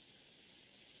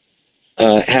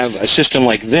have a system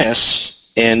like this,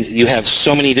 and you have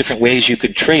so many different ways you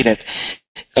could trade it,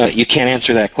 you can't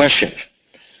answer that question,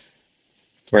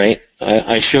 right?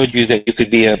 I showed you that you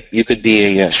could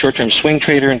be a short-term swing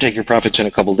trader and take your profits in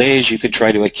a couple days. You could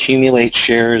try to accumulate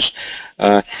shares.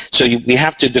 So we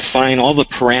have to define all the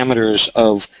parameters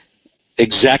of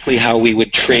exactly how we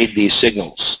would trade these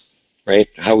signals, right?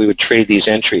 How we would trade these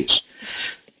entries.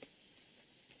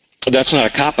 That's not a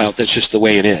cop-out. That's just the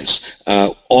way it is.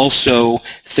 Also,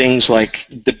 things like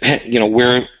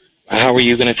how are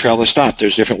you going to trail the stop?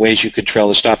 There's different ways you could trail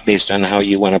the stop based on how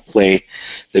you want to play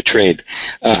the trade.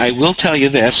 I will tell you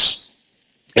this,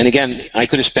 and again, I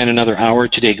could have spent another hour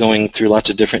today going through lots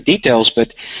of different details,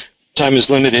 but time is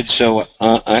limited, so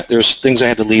there's things I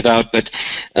had to leave out. But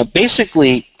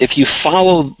basically, if you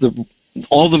follow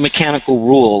all the mechanical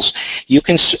rules, you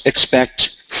can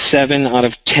expect 7 out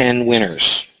of 10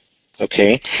 winners.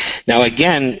 Okay. Now,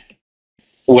 again,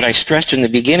 what I stressed in the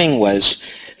beginning was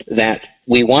that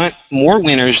we want more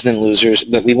winners than losers,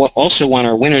 but we also want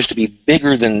our winners to be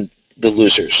bigger than the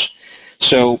losers.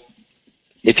 So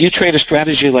if you trade a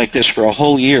strategy like this for a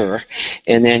whole year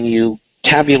and then you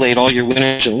tabulate all your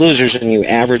winners and losers and you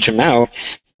average them out,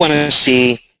 you want to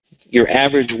see your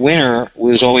average winner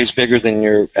was always bigger than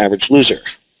your average loser.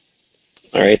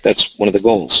 All right, that's one of the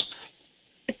goals.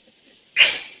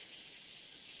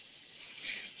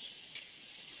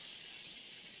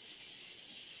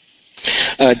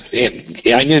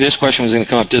 I knew this question was going to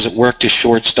come up. Does it work to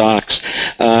short stocks?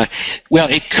 Well,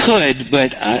 it could,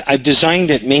 but I've designed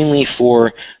it mainly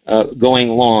for going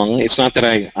long. It's not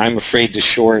that I'm afraid to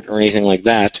short or anything like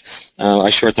that. I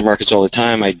short the markets all the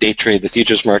time. I day trade the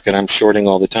futures market. I'm shorting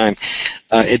all the time.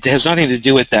 It has nothing to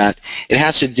do with that. It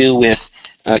has to do with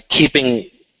keeping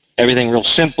everything real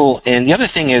simple. And the other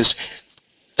thing is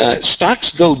stocks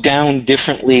go down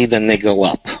differently than they go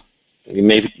up. You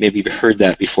maybe you've heard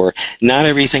that before. Not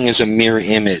everything is a mirror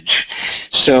image.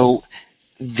 So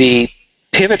the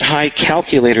pivot high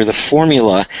calculator, the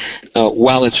formula,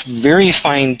 while it's very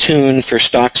fine-tuned for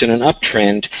stocks in an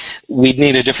uptrend, we'd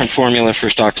need a different formula for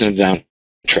stocks in a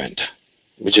downtrend,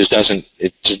 which just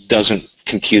doesn't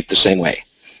compute the same way.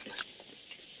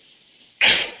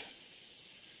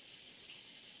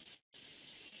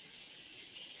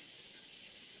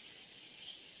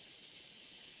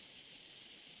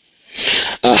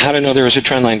 How to know there is a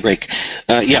trend line break?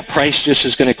 Yeah, price just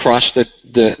is going to cross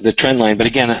the trend line. But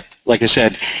again, like I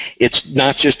said, it's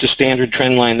not just a standard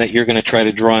trend line that you're going to try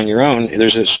to draw on your own.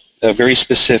 There's a very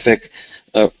specific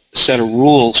set of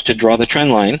rules to draw the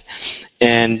trend line.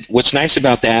 And what's nice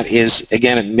about that is,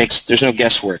 again, there's no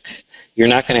guesswork. You're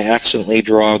not going to accidentally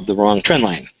draw the wrong trend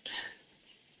line.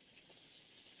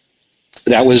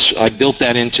 I built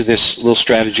that into this little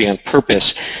strategy on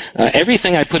purpose.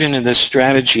 Everything I put into this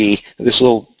strategy, this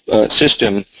little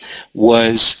system,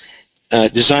 was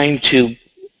designed to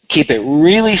keep it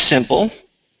really simple.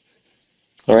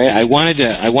 All right, I wanted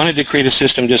to create a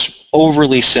system just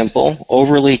overly simple,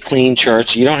 overly clean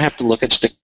charts. You don't have to look at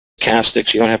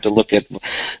stochastics. You don't have to look at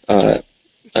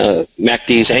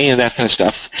MACDs, any of that kind of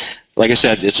stuff. Like I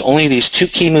said, it's only these 2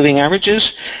 key moving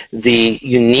averages, the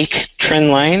unique trend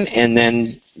line, and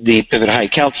then the pivot high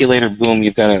calculator. Boom,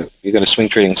 you've got a swing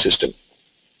trading system.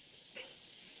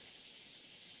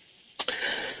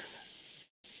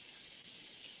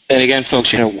 And again,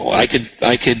 folks, I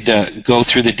could go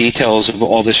through the details of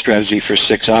all this strategy for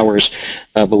 6 hours,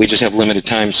 but we just have limited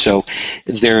time. So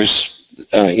there's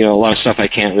a lot of stuff I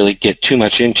can't really get too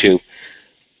much into.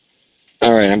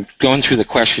 All right, I'm going through the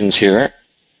questions here.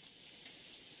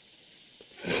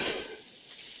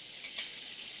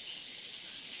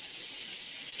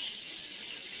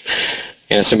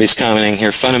 Yeah, somebody's commenting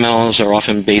here. Fundamentals are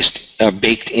often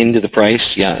baked into the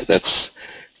price. Yeah, that's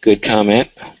a good comment.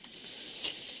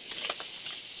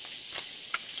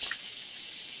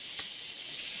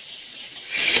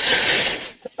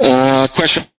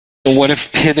 Question: what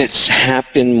if pivots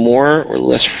happen more or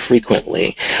less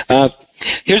frequently?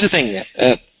 Here's the thing.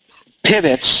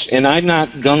 Pivots, and I'm not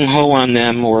gung-ho on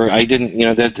them, or I didn't,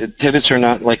 the pivots are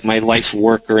not like my life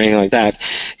work or anything like that.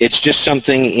 It's just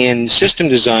something in system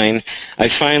design. I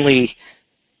finally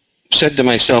said to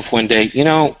myself one day,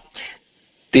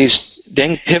 these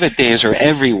dang pivot days are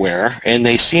everywhere, and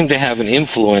they seem to have an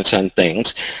influence on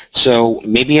things. So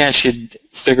maybe I should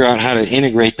figure out how to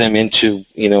integrate them into,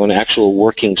 an actual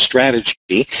working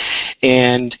strategy.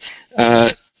 And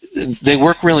they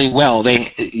work really well.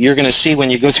 You're going to see when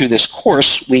you go through this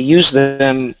course, we use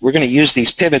them. We're going to use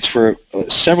these pivots for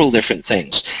several different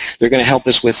things. They're going to help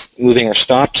us with moving our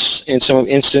stops in some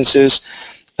instances,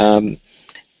 that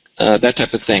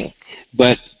type of thing.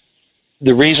 But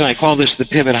the reason I call this the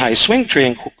pivot high swing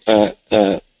trading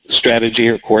strategy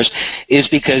or course is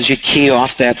because you key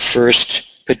off that first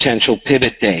potential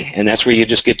pivot day, and that's where you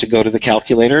just get to go to the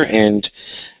calculator and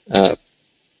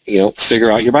figure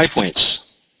out your buy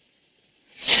points.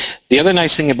 The other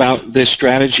nice thing about this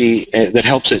strategy that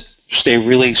helps it stay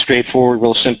really straightforward,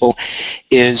 real simple,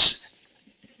 is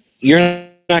you're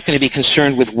not going to be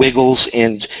concerned with wiggles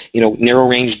and narrow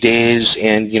range days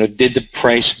and did the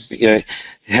price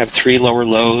have 3 lower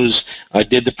lows,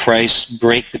 did the price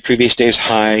break the previous day's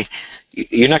high.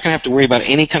 You're not going to have to worry about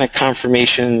any kind of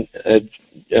confirmation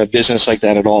business like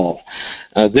that at all.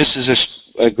 This is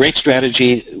a great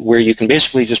strategy where you can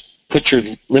basically just put your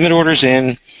limit orders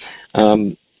in,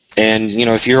 and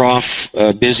if you're off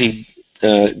busy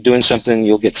doing something,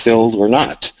 you'll get filled or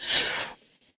not,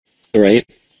 right?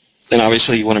 And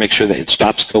obviously you want to make sure that it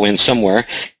stops go in somewhere,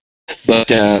 but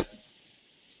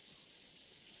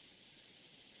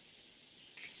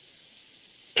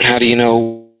how do you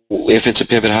know if it's a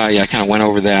pivot high? I kind of went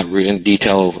over that in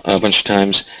detail a bunch of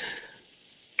times.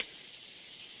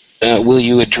 Will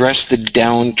you address the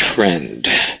downtrend?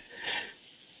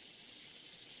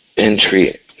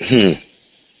 Entry.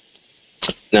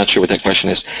 Not sure what that question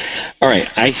is. All right,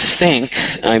 I think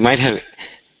I might have.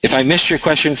 If I missed your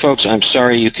question, folks, I'm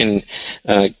sorry. You can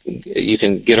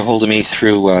get a hold of me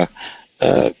through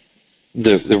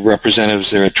the representatives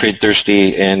there at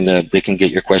TradeThirsty, and they can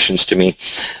get your questions to me.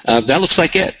 That looks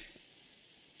like it.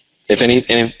 If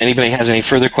anybody has any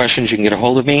further questions, you can get a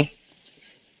hold of me.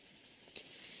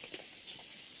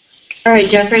 All right,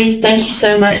 Jeffrey, thank you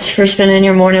so much for spending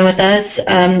your morning with us.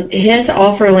 His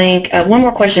offer link, one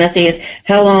more question I see is,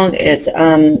 how long is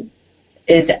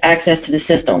access to the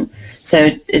system?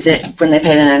 So is it when they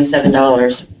pay the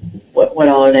 $97? What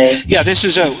all are they? Yeah, this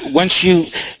is once you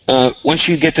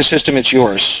get the system, it's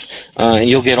yours, and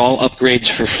you'll get all upgrades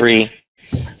for free.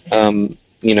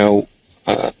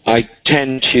 I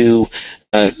tend to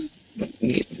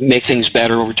make things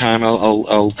better over time.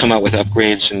 I'll come out with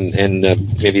upgrades and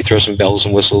maybe throw some bells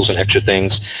and whistles and extra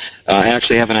things. I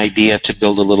actually have an idea to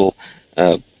build a little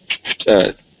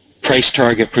price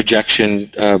target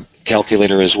projection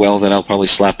calculator as well that I'll probably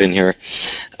slap in here.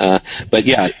 But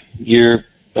yeah, your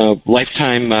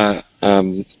lifetime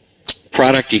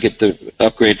product, you get the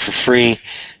upgrade for free,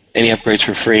 any upgrades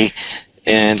for free.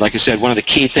 And like I said, one of the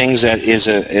key things that is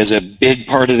a big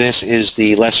part of this is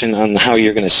the lesson on how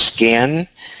you're going to scan.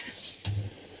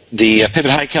 The pivot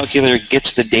high calculator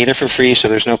gets the data for free, so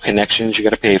there's no connections you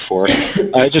got to pay for.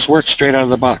 It just works straight out of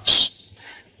the box.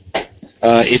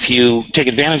 If you take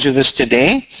advantage of this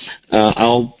today,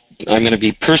 I'm going to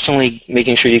be personally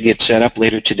making sure you get set up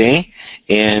later today,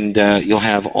 and you'll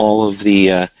have all of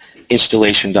the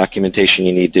installation documentation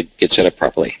you need to get set up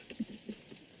properly.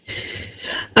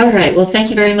 All right. Well, thank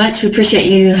you very much. We appreciate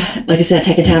you, like I said,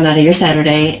 taking time out of your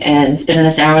Saturday and spending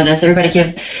this hour with us. Everybody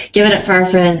give it up for our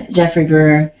friend Jeffrey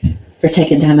Brewer for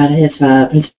taking time out of his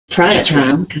private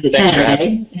time, because it's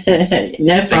Saturday.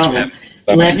 No problem.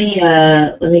 Let me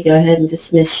go ahead and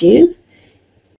dismiss you.